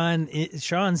get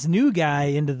Sean's new guy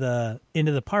into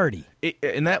the party?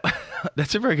 And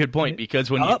that's a very good point,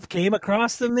 because when came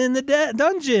across them in the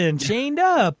dungeon, chained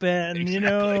up, and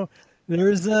Exactly.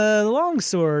 There's a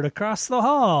longsword across the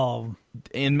hall.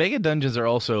 And mega dungeons are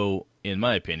also, in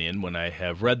my opinion, when I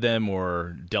have read them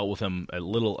or dealt with them on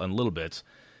little bits,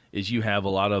 is you have a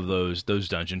lot of those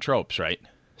dungeon tropes, right?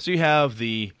 So you have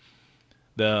the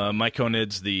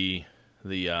myconids, the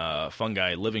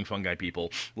fungi, living fungi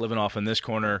people living off in this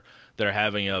corner. They're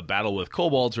having a battle with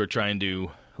kobolds who are trying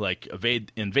to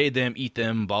invade them, eat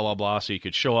them, blah blah blah. So you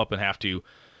could show up and have to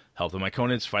help the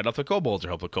myconids fight off the kobolds, or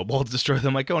help the kobolds destroy the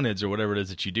myconids, or whatever it is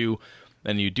that you do.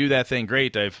 And you do that thing,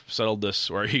 great, I've settled this.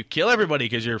 Or you kill everybody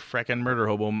because you're frickin' murder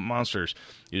hobo monsters.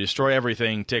 You destroy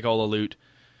everything, take all the loot,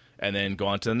 and then go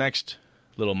on to the next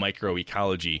little micro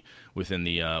ecology within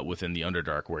the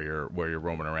Underdark where you're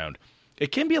roaming around.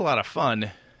 It can be a lot of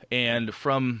fun, and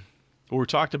from what we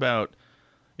talked about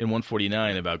in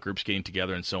 149 about groups getting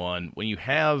together and so on, when you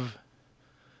have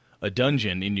a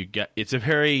dungeon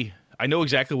and I know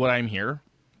exactly what I'm here.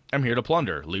 I'm here to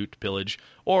plunder, loot, pillage,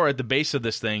 or at the base of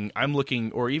this thing, I'm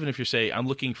looking, or even if you say I'm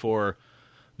looking for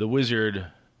the wizard,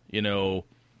 Madrak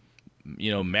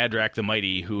the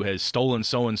Mighty, who has stolen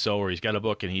so-and-so, or he's got a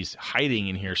book and he's hiding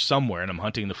in here somewhere, and I'm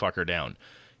hunting the fucker down.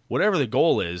 Whatever the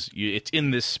goal is, it's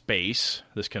in this space,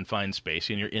 this confined space,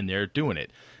 and you're in there doing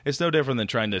it. It's no different than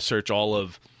trying to search all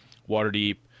of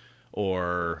Waterdeep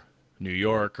or New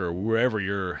York or wherever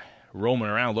you're roaming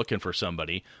around looking for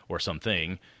somebody or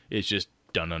something. It's just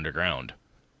done underground,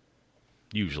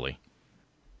 usually.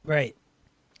 Right.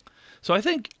 So I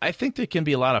think there can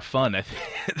be a lot of fun.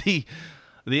 The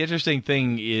interesting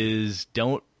thing is,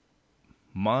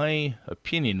 my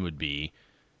opinion would be,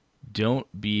 don't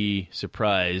be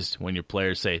surprised when your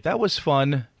players say, that was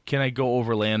fun, can I go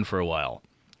overland for a while,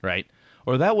 right?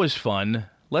 Or that was fun,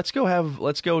 let's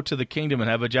go to the kingdom and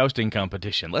have a jousting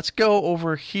competition. Let's go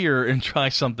over here and try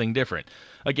something different.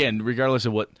 Again, regardless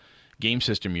of what game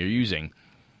system you're using.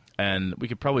 And we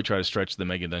could probably try to stretch the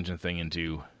Mega Dungeon thing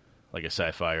into like a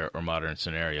sci-fi or modern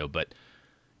scenario. But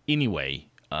anyway,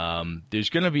 there's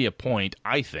going to be a point,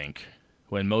 I think,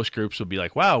 when most groups will be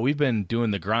like, wow, we've been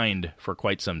doing the grind for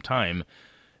quite some time,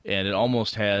 and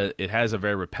it has a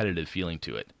very repetitive feeling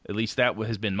to it. At least that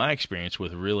has been my experience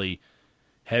with really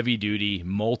heavy-duty,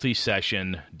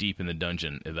 multi-session, deep in the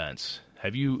dungeon events.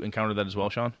 Have you encountered that as well,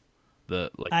 Sean?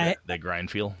 The grind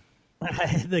feel?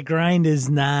 The grind is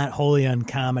not wholly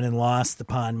uncommon and lost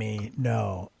upon me,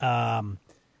 no.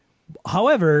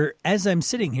 However, as I'm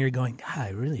sitting here going, God, I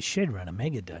really should run a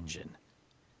mega dungeon.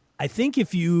 I think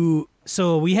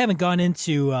so we haven't gone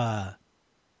into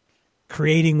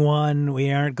creating one.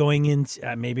 We aren't going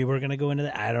into, maybe we're going to go into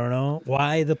that. I don't know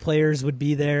why the players would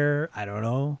be there. I don't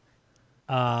know.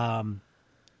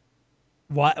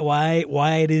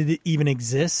 Why did it even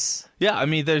exist? Yeah, I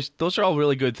mean, those are all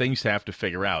really good things to have to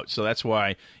figure out. So that's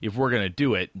why, if we're going to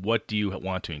do it, what do you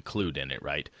want to include in it,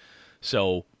 right?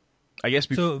 So I guess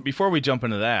before we jump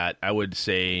into that, I would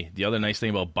say the other nice thing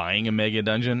about buying a mega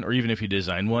dungeon, or even if you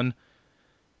design one,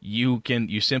 you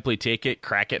simply take it,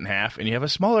 crack it in half, and you have a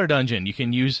smaller dungeon you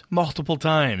can use multiple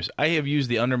times. I have used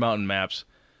the Undermountain maps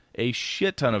a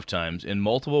shit ton of times in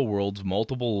multiple worlds,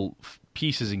 multiple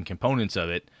pieces and components of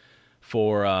it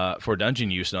for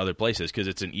dungeon use in other places, because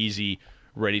it's an easy,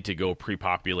 ready-to-go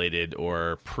pre-populated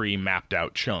or pre-mapped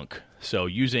out chunk. So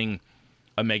using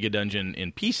a mega dungeon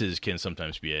in pieces can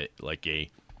sometimes be a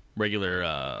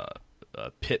regular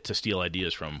pit to steal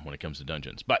ideas from when it comes to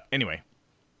dungeons. But anyway,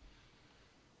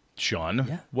 Sean,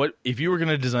 yeah. What if you were going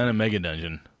to design a mega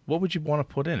dungeon? What would you want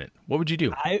to put in it? What would you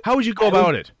do? How would you go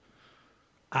about it?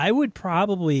 I would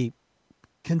probably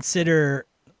consider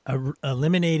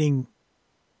eliminating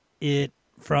it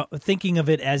from thinking of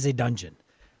it as a dungeon.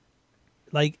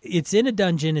 Like, it's in a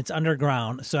dungeon, it's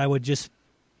underground, so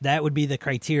that would be the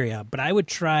criteria. But I would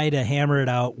try to hammer it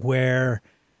out where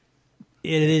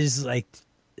it is like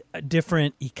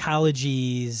different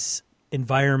ecologies,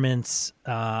 environments,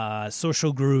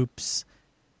 social groups,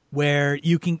 where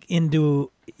you can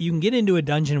get into a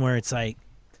dungeon where it's like,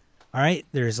 All right,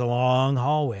 there's a long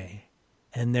hallway,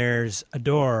 and there's a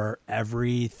door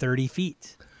every 30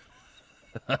 feet.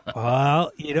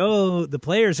 Well, the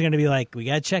players are going to be like, we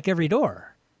got to check every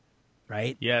door,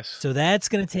 right? Yes. So that's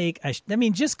going to take,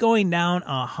 just going down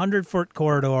a 100-foot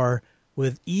corridor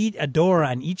with a door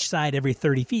on each side every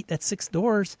 30 feet, that's 6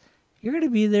 doors. You're going to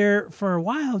be there for a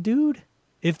while, dude,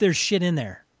 if there's shit in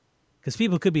there. Because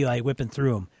people could be like whipping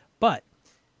through them. But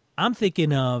I'm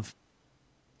thinking of,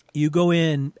 you go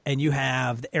in and you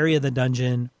have the area of the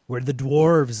dungeon where the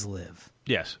dwarves live.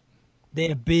 Yes. They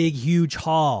have big, huge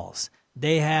halls.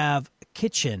 They have a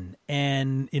kitchen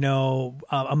and,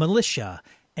 a militia.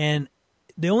 And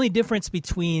the only difference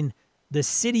between the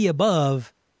city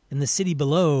above and the city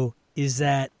below is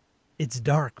that it's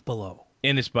dark below.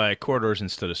 And it's by corridors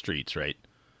instead of streets, right?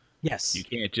 Yes. You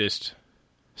can't just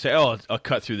say, oh, I'll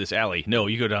cut through this alley. No,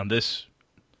 you go down this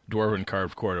dwarven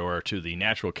carved corridor to the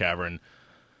natural cavern,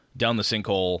 down the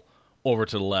sinkhole, over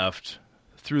to the left,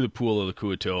 through the pool of the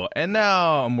Kuato, and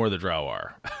now I'm where the drow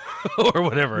are. Or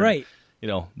whatever. Right.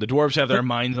 The dwarves have their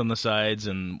mines on the sides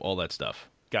and all that stuff.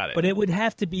 Got it. But it would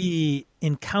have to be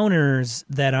encounters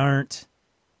that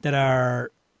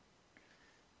are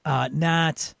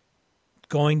not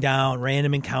going down,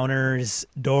 random encounters,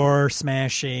 door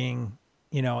smashing.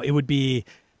 It would be,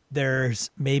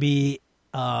 there's maybe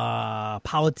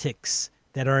politics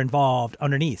that are involved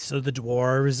underneath. So the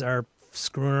dwarves are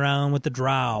screwing around with the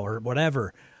drow or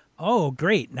whatever. Oh,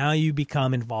 great. Now you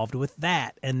become involved with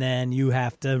that. And then you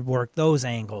have to work those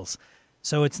angles.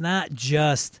 So it's not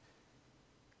just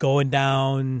going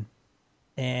down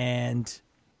and,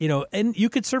 and you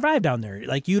could survive down there.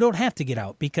 Like, you don't have to get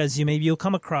out because you'll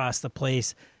come across the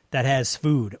place that has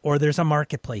food, or there's a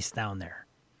marketplace down there.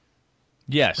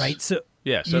 Yes. Right. So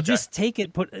yes, you just take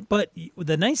it. But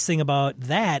the nice thing about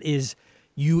that is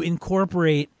you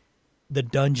incorporate the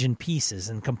dungeon pieces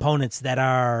and components that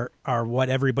are what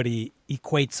everybody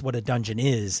equates what a dungeon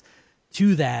is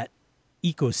to that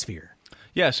ecosphere.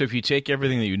 Yeah. So if you take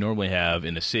everything that you normally have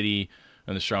in the city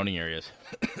and the surrounding areas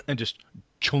and just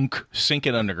sink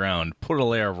it underground, put a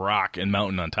layer of rock and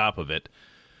mountain on top of it,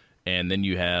 and then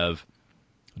you have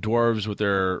dwarves with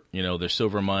their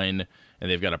silver mine, and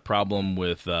they've got a problem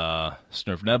with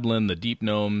Snurfneblin, the deep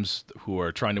gnomes, who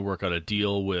are trying to work out a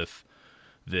deal with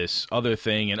this other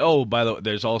thing. And by the way,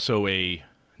 there's also a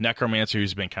necromancer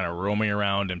who's been kind of roaming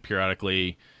around, and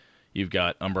periodically you've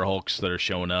got Umber Hulks that are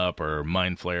showing up, or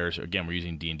mind flayers. Again, we're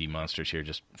using D&D monsters here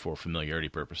just for familiarity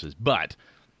purposes. But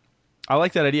I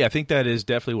like that idea. I think that is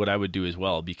definitely what I would do as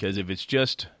well, because if it's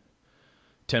just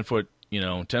 10 foot,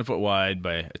 10 foot wide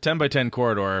by a 10 by 10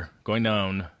 corridor going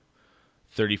down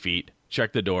 30 feet,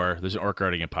 check the door, there's an orc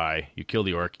guarding a pie. You kill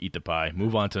the orc, eat the pie,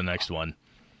 move on to the next one.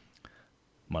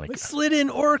 We slid in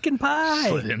orc and pie.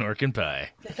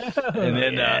 And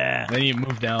then, then you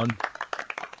move down.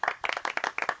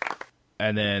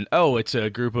 And then, it's a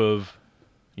group of,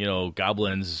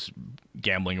 goblins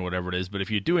gambling or whatever it is. But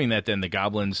if you're doing that, then the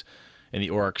goblins and the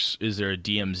orcs, is there a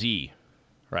DMZ,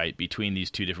 right, between these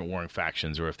two different warring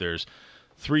factions? Or if there's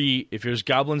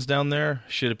goblins down there,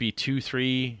 should it be 2,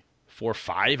 3, 4,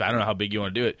 5? I don't know how big you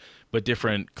want to do it, but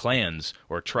different clans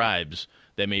or tribes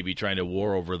that may be trying to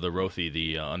war over the Rothi,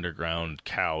 the underground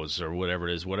cows or whatever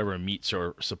it is, whatever meat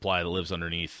or supply that lives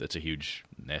underneath. It's a huge,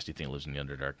 nasty thing that lives in the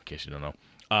Underdark, in case you don't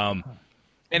know.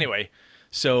 Anyway,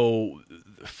 so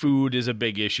food is a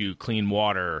big issue, clean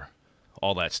water,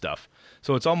 all that stuff.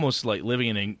 So it's almost like living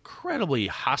in an incredibly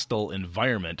hostile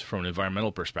environment from an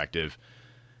environmental perspective,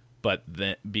 but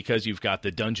because you've got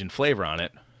the dungeon flavor on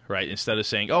it, right? Instead of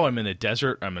saying, I'm in a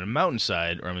desert, I'm in a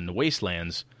mountainside, or I'm in the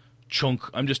wastelands,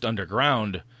 I'm just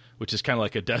underground, which is kind of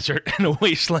like a desert and a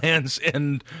wastelands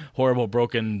and horrible,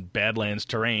 broken, badlands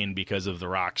terrain because of the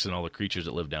rocks and all the creatures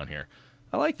that live down here.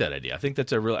 I like that idea. I think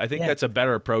that's that's a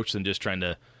better approach than just trying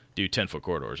to do 10-foot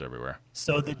corridors everywhere.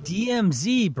 So the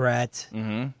DMZ, Brett,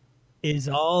 is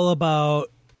all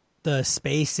about the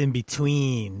space in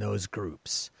between those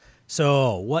groups.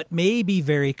 So what may be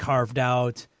very carved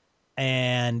out,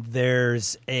 and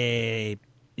there's the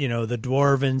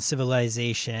dwarven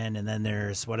civilization, and then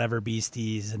there's whatever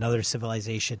beasties, another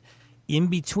civilization. In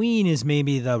between is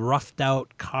maybe the roughed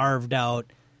out, carved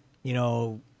out,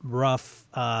 rough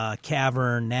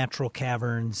cavern, natural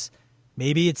caverns.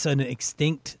 Maybe it's an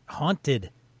extinct, haunted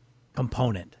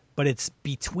component, but it's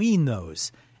between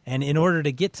those. And in order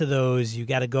to get to those, you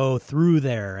got to go through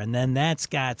there, and then that's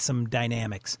got some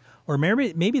dynamics. Or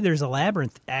maybe there's a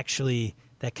labyrinth, actually,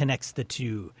 that connects the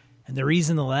two. And the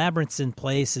reason the labyrinth's in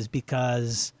place is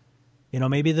because,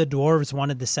 maybe the dwarves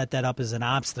wanted to set that up as an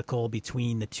obstacle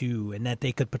between the two, and that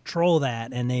they could patrol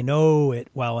that, and they know it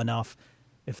well enough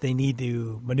if they need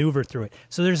to maneuver through it.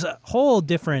 So there's a whole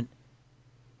different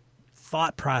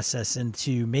thought process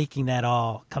into making that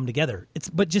all come together.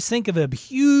 But just think of a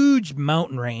huge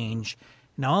mountain range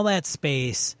and all that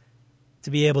space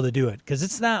to be able to do it. Because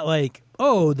it's not like,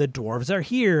 oh, the dwarves are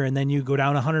here, and then you go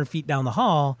down 100 feet down the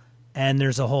hall, and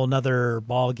there's a whole nother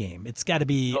ball game. It's got to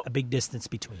be a big distance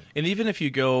between. And even if you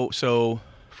go, so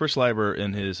Fritz Leiber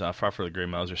in his Far for the Grey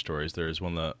Mauser stories, there's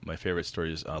one of my favorite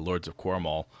stories, Lords of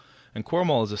Cornwall. And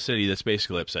Cornwall is a city that's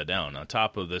basically upside down. On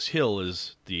top of this hill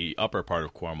is the upper part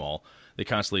of Cornwall. They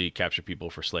constantly capture people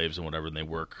for slaves and whatever, and they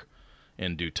work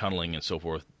and do tunneling and so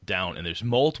forth down. And there's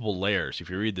multiple layers. If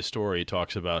you read the story, it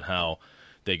talks about how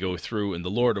they go through, and the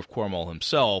Lord of Cornwall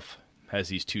himself has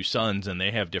these two sons, and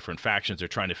they have different factions. They're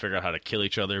trying to figure out how to kill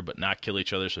each other, but not kill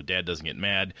each other so dad doesn't get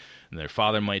mad, and their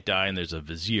father might die, and there's a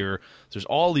vizier. There's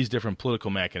all these different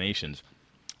political machinations.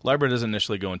 Leiber doesn't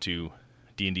initially go into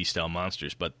D&D-style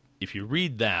monsters, but if you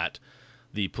read that,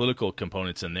 the political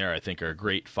components in there, I think, are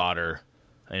great fodder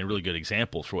and really good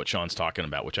examples for what Sean's talking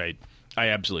about, which I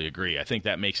absolutely agree. I think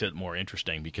that makes it more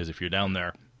interesting, because if you're down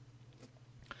there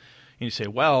and you say,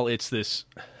 well, it's this,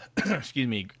 excuse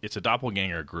me, it's a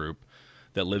doppelganger group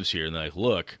that lives here, and they're like,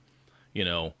 look,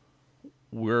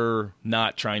 we're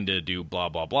not trying to do blah,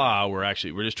 blah, blah. We're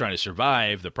just trying to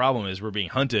survive. The problem is we're being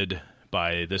hunted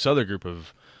by this other group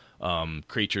of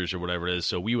creatures or whatever it is,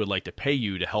 so we would like to pay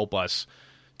you to help us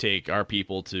take our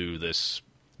people to this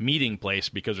meeting place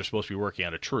because they're supposed to be working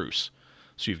out a truce.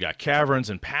 So you've got caverns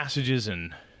and passages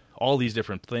and all these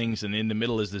different things, and in the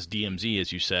middle is this DMZ,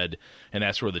 as you said, and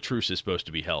that's where the truce is supposed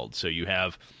to be held. So you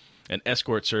have an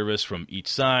escort service from each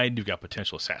side. You've got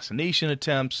potential assassination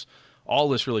attempts, all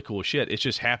this really cool shit. It's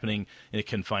just happening in a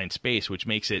confined space, which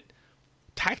makes it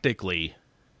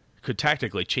could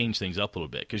tactically change things up a little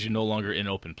bit, because you're no longer in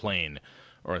open plain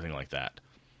or anything like that.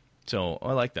 So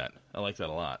I like that. I like that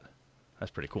a lot.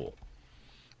 That's pretty cool.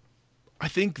 I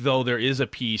think, though, there is a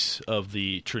piece of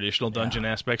the traditional dungeon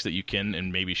aspects that you can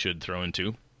and maybe should throw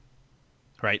into,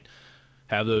 right?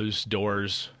 Have those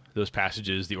doors, those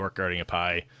passages, the orc guarding a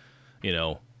pie,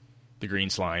 the green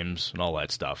slimes and all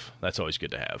that stuff. That's always good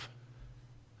to have.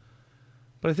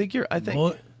 But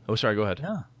oh, sorry, go ahead.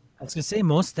 Yeah, I was going to say,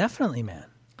 most definitely, man.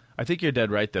 I think you're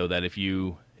dead right, though, that if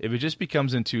it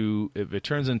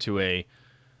turns into a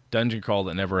dungeon crawl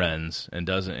that never ends and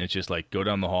it's just like go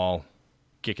down the hall,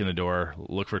 kick in the door,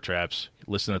 look for traps,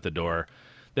 listen at the door,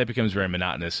 that becomes very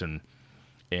monotonous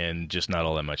and just not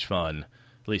all that much fun,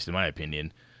 at least in my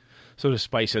opinion. So to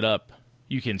spice it up,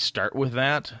 you can start with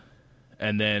that,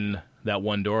 and then that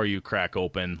one door you crack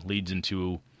open leads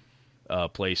into a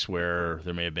place where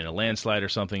there may have been a landslide or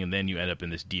something, and then you end up in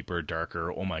this deeper,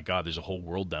 darker, oh my god, there's a whole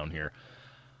world down here.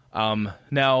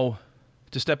 Now,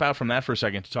 to step out from that for a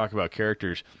second to talk about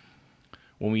characters,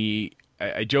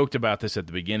 I joked about this at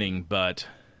the beginning, but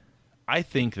I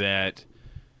think that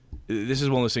this is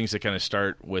one of those things that kind of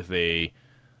start with the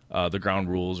ground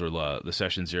rules or the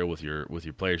session zero with your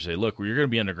players. Say, look, you're going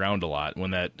to be underground a lot.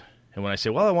 When I say,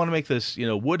 well, I want to make this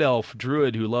wood elf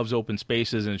druid who loves open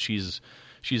spaces, and she's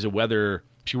a weather.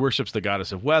 She worships the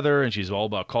goddess of weather, and she's all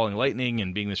about calling lightning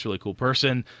and being this really cool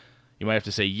person. You might have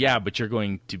to say, yeah, but you're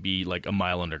going to be like a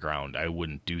mile underground. I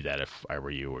wouldn't do that if I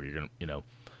were you. Or you're gonna,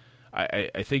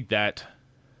 I think that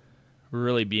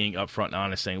really being upfront and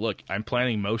honest, saying, look, I'm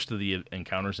planning most of the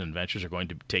encounters and adventures are going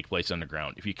to take place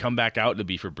underground. If you come back out, it'll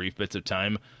be for brief bits of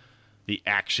time. The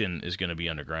action is going to be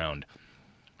underground,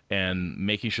 and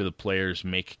making sure the players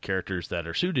make characters that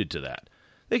are suited to that.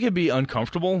 They could be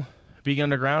uncomfortable being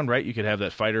underground, right? You could have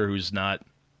that fighter who's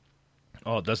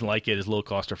doesn't like it, is a little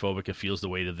claustrophobic and feels the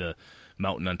weight of the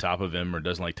mountain on top of him, or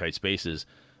doesn't like tight spaces.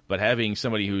 But having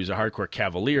somebody who's a hardcore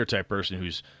cavalier type person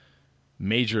whose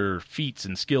major feats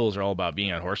and skills are all about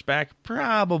being on horseback,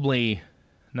 probably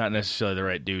not necessarily the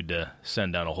right dude to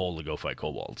send down a hole to go fight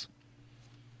kobolds.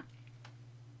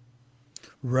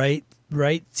 Right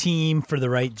team for the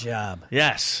right job.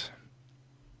 Yes.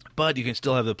 But you can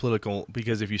still have the political,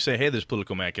 because if you say, hey, there's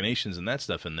political machinations and that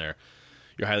stuff in there,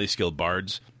 you're highly skilled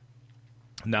bards.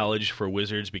 Knowledge for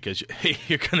wizards, because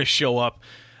you're going to show up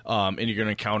and you're going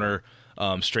to encounter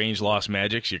strange lost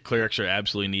magics. Your clerics are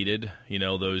absolutely needed.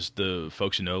 The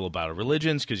folks who know about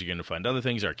religions, because you're going to find other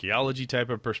things, archaeology type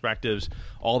of perspectives.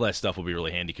 All that stuff will be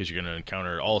really handy, because you're going to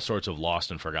encounter all sorts of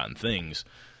lost and forgotten things.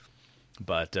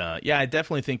 But, I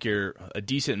definitely think a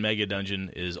decent mega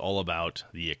dungeon is all about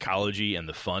the ecology and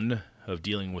the fun of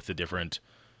dealing with the different,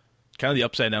 kind of the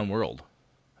upside-down world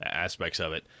aspects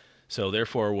of it. So,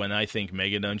 therefore, when I think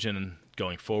mega dungeon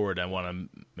going forward, I want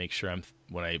to make sure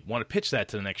when I want to pitch that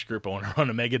to the next group I want to run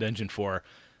a mega dungeon for,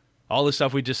 All the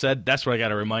stuff we just said, that's what I got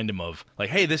to remind him of. Like,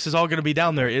 hey, this is all going to be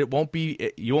down there. You won't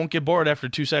get bored after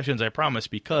 2 sessions, I promise,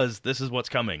 because this is what's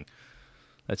coming.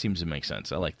 That seems to make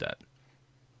sense. I like that.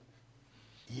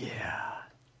 Yeah.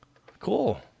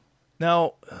 Cool.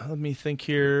 Now, let me think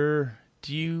here.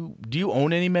 Do you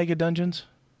own any Mega Dungeons?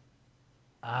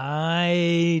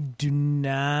 I do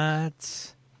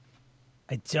not.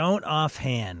 I don't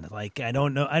offhand. Like, I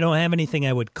don't know. I don't have anything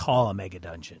I would call a Mega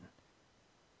Dungeon.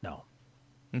 No.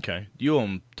 Okay. You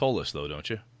own Tolus, though, don't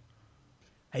you?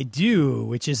 I do,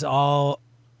 which is all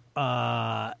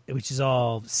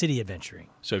city adventuring.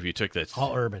 So if you took that,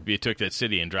 all urban. If you took that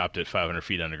city and dropped it 500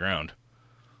 feet underground.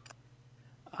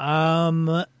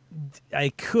 I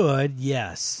could,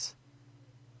 yes.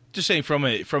 Just saying from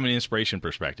an inspiration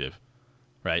perspective,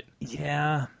 right?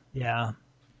 Yeah.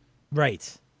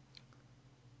 Right.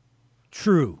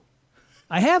 True.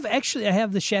 I have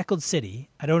the Shackled City.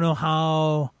 I don't know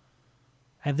how.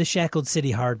 I have the Shackled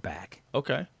City hardback.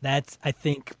 Okay. That's, I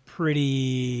think,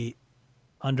 pretty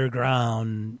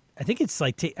underground. I think it's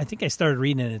like I think I started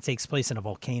reading it and it takes place in a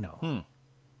volcano. And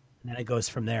then it goes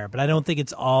from there. But I don't think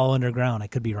it's all underground. I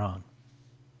could be wrong.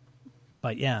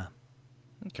 But yeah.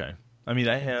 Okay. I mean,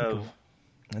 I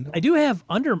do have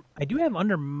Under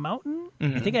Mountain.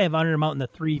 Mm-hmm. I think I have Under Mountain, the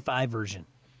 3.5 version.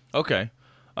 Okay.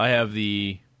 I have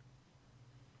I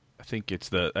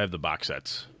have the box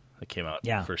sets that came out.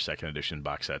 Yeah. First, second edition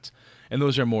box sets. And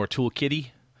those are more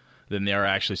toolkitty than they are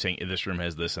actually saying, this room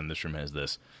has this and this room has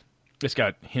this. It's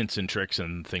got hints and tricks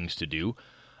and things to do.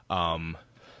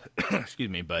 Excuse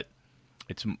me, but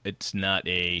it's not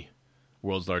a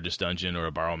world's largest dungeon or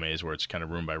a borrow maze where it's kind of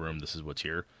room by room, this is what's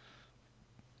here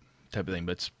type of thing,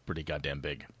 but it's pretty goddamn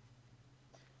big.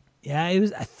 Yeah,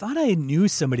 I thought I knew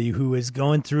somebody who was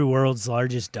going through world's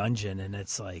largest dungeon, and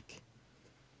it's like,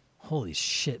 holy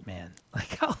shit, man.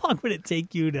 Like, how long would it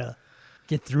take you to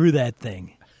get through that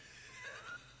thing?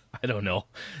 I don't know.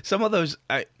 Some of those,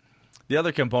 the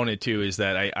other component too is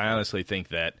that I honestly think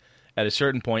that at a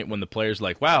certain point when the player's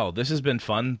like, wow, this has been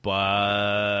fun,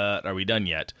 but are we done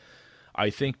yet?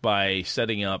 I think by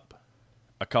setting up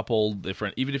a couple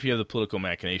different, even if you have the political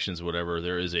machinations or whatever,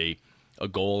 there is a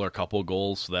goal or a couple of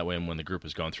goals, so that way when the group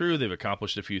has gone through, they've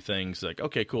accomplished a few things, like,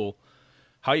 okay, cool.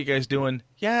 How you guys doing?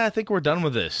 Yeah, I think we're done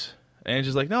with this. And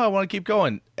she's like, no, I want to keep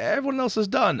going. Everyone else is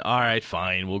done. All right,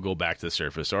 fine, we'll go back to the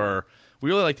surface. Or, we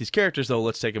really like these characters, though,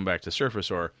 let's take them back to the surface.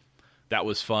 Or, that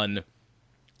was fun,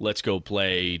 let's go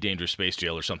play Dangerous Space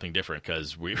Jail or something different,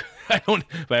 because if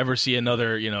I ever see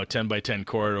another 10 by 10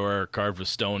 corridor carved with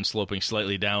stone sloping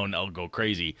slightly down, I'll go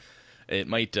crazy. It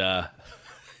might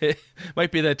it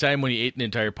might be that time when you ate an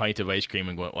entire pint of ice cream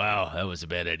and went, wow, that was a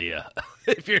bad idea,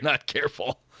 if you're not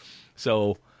careful.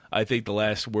 So I think the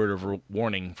last word of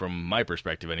warning from my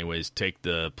perspective anyways, take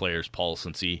the player's pulse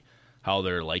and see how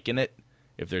they're liking it.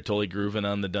 If they're totally grooving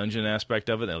on the dungeon aspect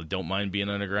of it and don't mind being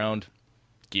underground,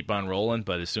 keep on rolling.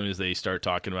 But as soon as they start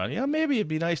talking about, maybe it'd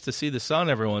be nice to see the sun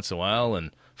every once in a while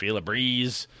and feel a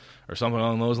breeze or something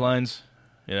along those lines,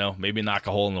 maybe knock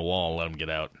a hole in the wall and let them get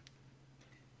out.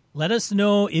 Let us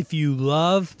know if you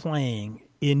love playing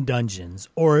in dungeons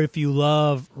or if you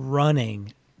love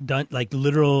running like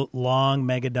literal long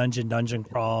mega dungeon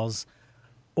crawls,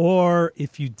 or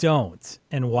if you don't,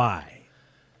 and why.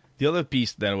 The other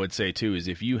piece that I would say too is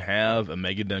if you have a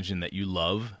mega dungeon that you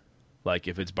love, like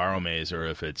if it's Borrow Maze or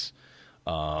if it's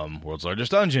World's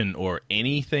Largest Dungeon or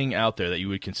anything out there that you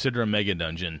would consider a mega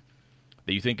dungeon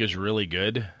that you think is really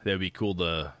good, that would be cool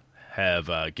to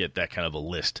have get that kind of a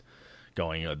list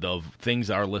going of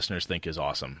things our listeners think is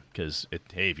awesome. Because,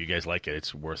 hey, if you guys like it,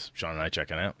 it's worth Sean and I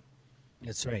checking out.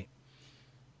 That's right.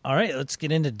 All right, let's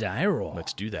get into die roll.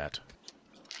 Let's do that.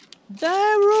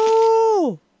 Die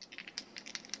roll!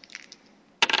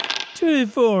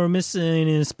 24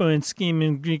 miscellaneous point scheme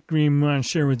and Greek green want to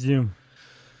share with you.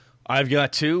 I've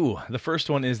got two. The first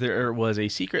one is there was a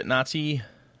secret Nazi.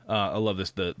 I love this.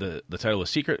 The title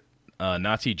was Secret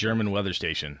Nazi German Weather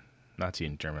Station. Nazi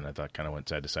and German, I thought, kind of went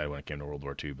side to side when it came to World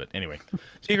War II. But anyway,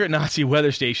 Secret Nazi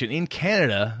Weather Station in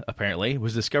Canada, apparently,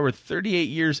 was discovered 38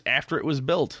 years after it was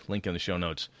built. Link in the show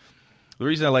notes. The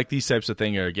reason I like these types of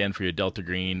things are, again, for your Delta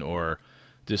Green or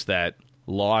just that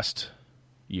lost,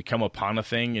 you come upon a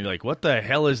thing and you're like, what the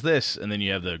hell is this? And then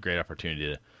you have the great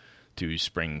opportunity to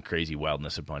spring crazy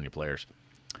wildness upon your players.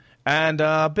 And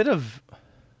a bit of,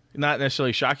 not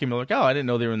necessarily shocking, but like, oh, I didn't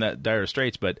know they were in that dire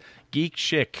straits, but Geek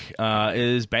Chic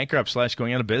is bankrupt /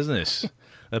 going out of business.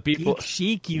 The people, Geek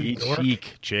Chic, you dork.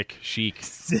 Chic, chick, chic.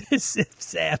 Zip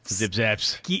zaps. Zip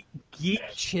zaps. Geek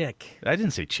Chick. I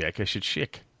didn't say chick, I said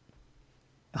chic.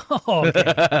 Oh,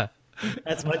 okay.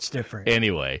 That's much different.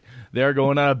 Anyway, they're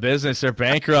going out of business. They're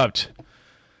bankrupt.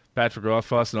 Patrick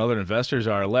Rothfuss and other investors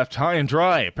are left high and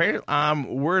dry.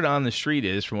 Apparently, word on the street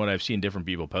is, from what I've seen different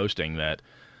people posting, that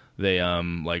they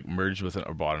like merged with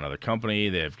or bought another company.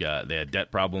 They had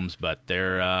debt problems, but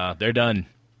they're done.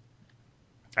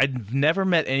 I've never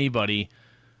met anybody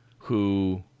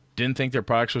who didn't think their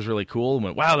products was really cool and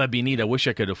went, "Wow, that'd be neat. I wish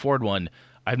I could afford one."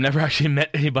 I've never actually met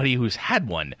anybody who's had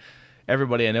one.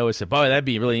 Everybody I know has said, "Boy, that'd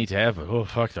be really neat to have," but oh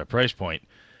fuck, the price point.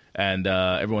 And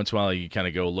every once in a while, you kind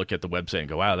of go look at the website and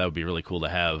go, "Wow, that would be really cool to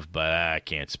have," but I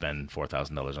can't spend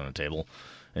 $4,000 on a table,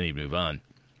 and you move on.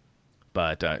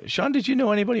 But Sean, did you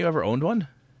know anybody who ever owned one?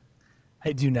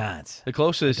 I do not. The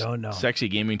closest don't know. sexy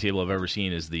gaming table I've ever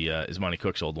seen is is Monty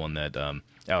Cook's old one that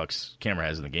Alex Camera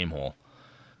has in the game hole.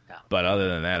 Yeah. But other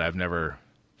than that, I've never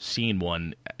seen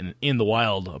one in the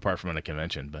wild apart from at a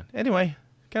convention. But anyway,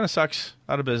 kind of sucks.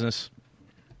 Out of business.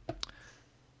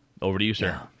 Over to you, sir.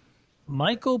 Yeah.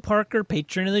 Michael Parker,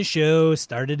 patron of the show,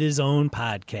 started his own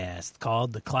podcast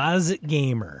called The Closet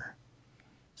Gamer.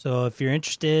 So if you're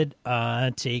interested,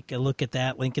 take a look at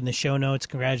that link in the show notes.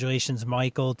 Congratulations,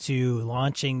 Michael, to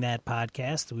launching that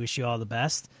podcast. We wish you all the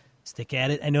best. Stick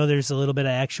at it. I know there's a little bit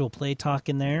of actual play talk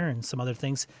in there and some other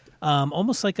things.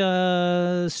 Almost like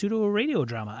a pseudo radio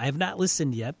drama. I have not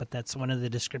listened yet, but that's one of the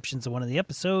descriptions of one of the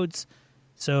episodes.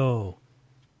 So,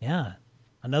 yeah,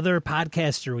 another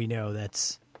podcaster we know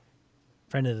that's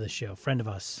friend of the show, friend of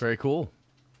us. Very cool.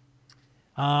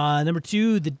 Number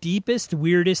 2, the deepest,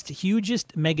 weirdest,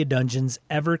 hugest mega dungeons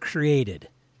ever created.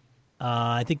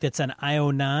 I think that's on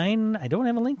IO9. I don't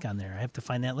have a link on there. I have to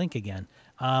find that link again.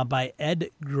 By Ed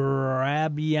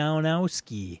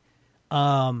Grabianowski.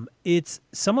 It's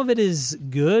some of it is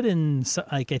good, and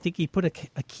I think he put a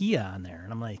Kia on there,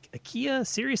 and I'm like, a Kia?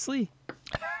 Seriously?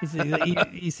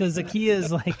 He says a Kia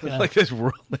is like like this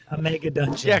world. A mega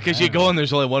dungeon. Yeah, because you go and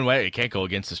there's only one way. You can't go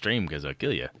against the stream because they'll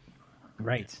kill you.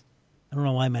 Right. I don't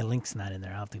know why my link's not in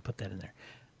there. I'll have to put that in there.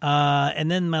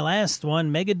 And then my last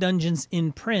one, Mega Dungeons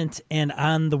in Print and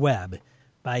on the Web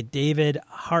by David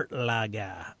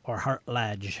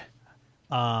Hartlage.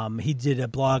 He did a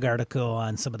blog article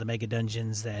on some of the Mega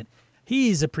Dungeons that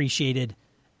he's appreciated.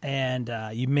 And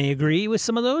you may agree with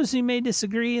some of those. You may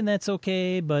disagree, and that's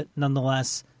okay. But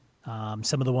nonetheless,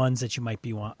 some of the ones that you might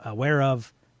be aware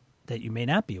of that you may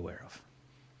not be aware of.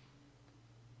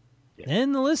 Yeah.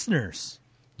 And the listeners.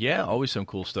 Yeah, always some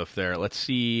cool stuff there. Let's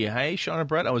see. Hey, Sean and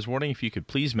Brett, I was wondering if you could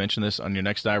please mention this on your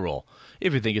next die roll,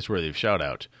 if you think it's worthy of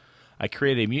shout-out. I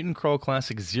created a Mutant Crawl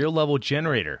Classic zero-level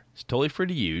generator. It's totally free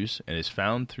to use and is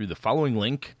found through the following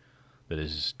link. That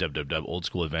is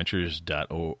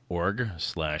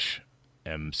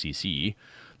www.oldschooladventures.org/MCC.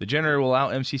 The generator will allow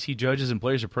MCC judges and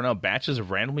players to print out batches of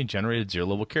randomly generated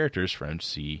zero-level characters for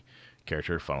MC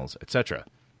character funnels, etc.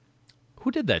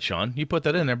 Who did that, Sean? You put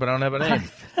that in there, but I don't have a name.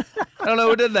 I don't know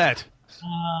who did that.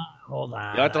 Hold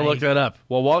on. You have to look that up.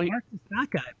 Well, while Mark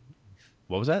Tasaka.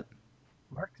 What was that?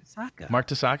 Mark Tasaka. Mark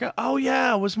Tasaka? Oh,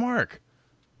 yeah, it was Mark.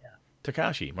 Yeah.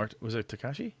 Takashi. Was it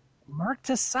Takashi? Mark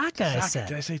Tasaka, I said.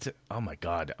 Did I say oh, my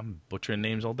God. I'm butchering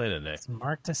names all day today. It's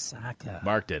Mark Tasaka.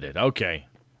 Mark did it. Okay.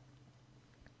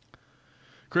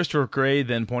 Christopher Gray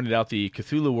then pointed out the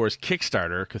Cthulhu Wars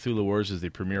Kickstarter. Cthulhu Wars is the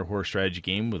premier horror strategy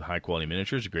game with high-quality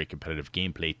miniatures, great competitive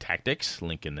gameplay tactics.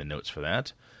 Link in the notes for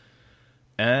that.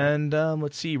 And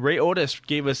let's see. Ray Otis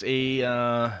gave us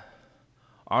a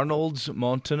Arnold's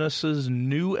Montanus's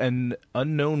New and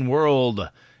Unknown World.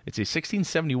 It's a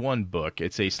 1671 book.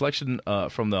 It's a selection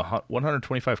from the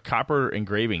 125 copper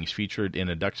engravings featured in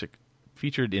the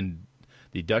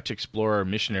Dutch explorer,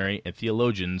 missionary, and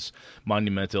theologian's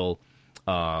monumental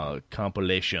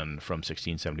compilation from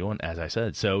 1671, as I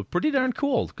said. So pretty darn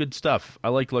cool. Good stuff. I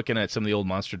like looking at some of the old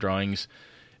monster drawings,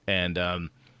 and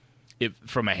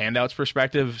from a handouts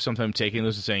perspective, sometimes taking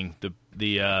those and saying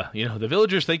the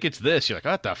villagers think it's this. You're like,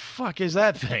 what the fuck is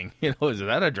that thing? Is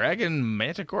that a dragon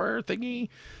manticore thingy?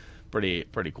 Pretty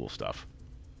cool stuff.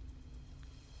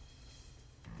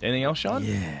 Anything else, Sean?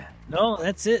 Yeah. No,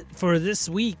 that's it for this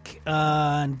week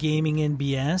on Gaming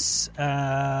NBS.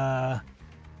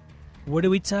 What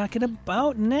are we talking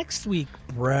about next week,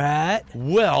 Brett?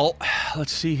 Well,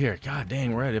 let's see here. God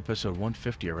dang, we're at episode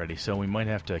 150 already, so we might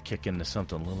have to kick into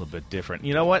something a little bit different.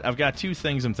 You know what? I've got two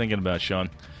things I'm thinking about, Sean.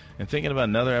 I'm thinking about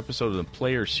another episode of the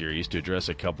Player Series to address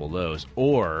a couple of those,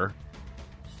 or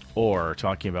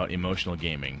talking about emotional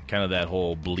gaming, kind of that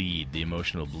whole the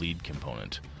emotional bleed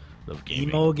component of gaming.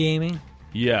 Emo gaming?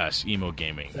 Yes, emo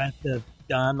gaming. I have to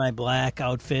don my black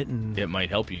outfit and it might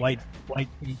help you. White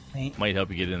paint. Might help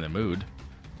you get in the mood.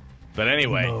 But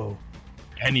anyway, Emo.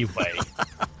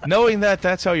 Knowing that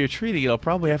that's how you're treating it, I'll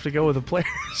probably have to go with the Player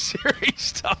Series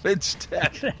stuff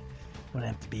instead. I'm going to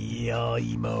have to be all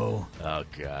emo. Oh,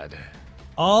 God.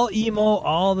 All emo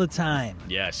all the time.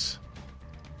 Yes.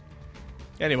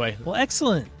 Anyway. Well,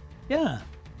 excellent. Yeah.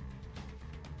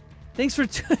 Thanks for...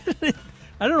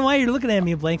 I don't know why you're looking at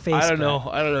me, blank face. I don't know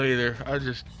either. I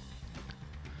just...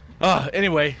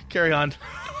 anyway, carry on.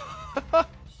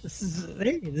 This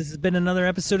has been another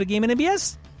episode of Gaming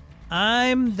NBS.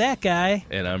 I'm that guy.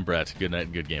 And I'm Brett. Good night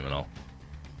and good game and all.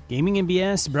 Gaming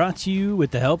NBS brought to you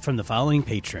with the help from the following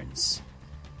patrons.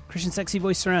 Christian Sexy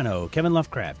Voice Serrano, Kevin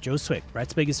Lovecraft, Joe Swick,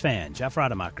 Brett's Biggest Fan, Jeff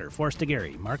Rademacher, Forrest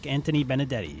Aguirre, Mark Anthony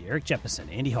Benedetti, Eric Jeppesen,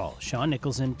 Andy Hall, Sean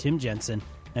Nicholson, Tim Jensen,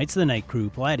 Knights of the Night Crew,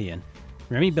 Palladian,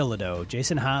 Remy Bilodeau,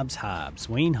 Jason Hobbs,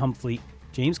 Wayne Humfleet,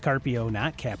 James Carpio,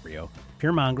 not Caprio,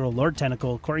 Pure Mongrel, Lord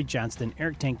Tentacle, Corey Johnston,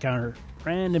 Eric Tank Counter,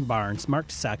 Brandon Barnes, Mark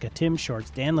Tasaka, Tim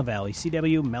Shorts, Dan LaValle,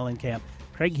 CW Mellencamp,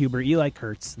 Craig Huber, Eli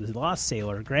Kurtz, The Lost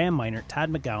Sailor, Graham Minert,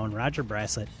 Todd McGowan, Roger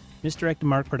Braslett, Misdirected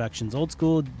Mark Productions, Old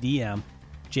School DM,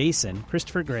 Jason,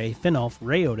 Christopher Gray, Finolf,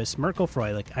 Ray Otis, Mirko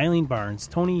Froelich, Eileen Barnes,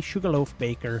 Tony Sugarloaf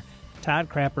Baker, Todd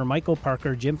Crapper, Michael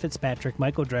Parker, Jim Fitzpatrick,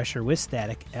 Michael Drescher, With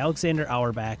Static, Alexander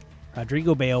Auerbach,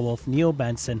 Rodrigo Beowulf, Neil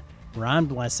Benson, Ron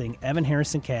Blessing, Evan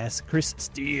Harrison Cass, Chris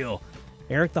Steele,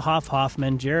 Eric the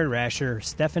Hoffman, Jared Rasher,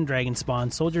 Stefan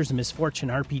Dragonspawn, Soldiers of Misfortune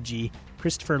RPG,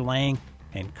 Christopher Lang,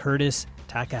 and Curtis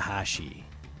Takahashi.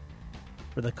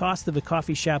 For the cost of a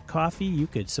coffee shop coffee, you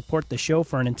could support the show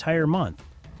for an entire month.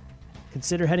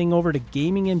 Consider heading over to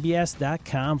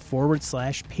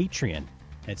gamingnbs.com/Patreon.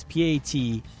 That's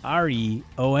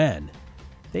Patreon.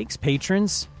 Thanks,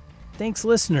 patrons. Thanks,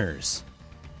 listeners.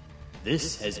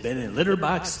 This has been a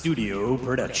Litterbox Studio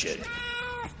production.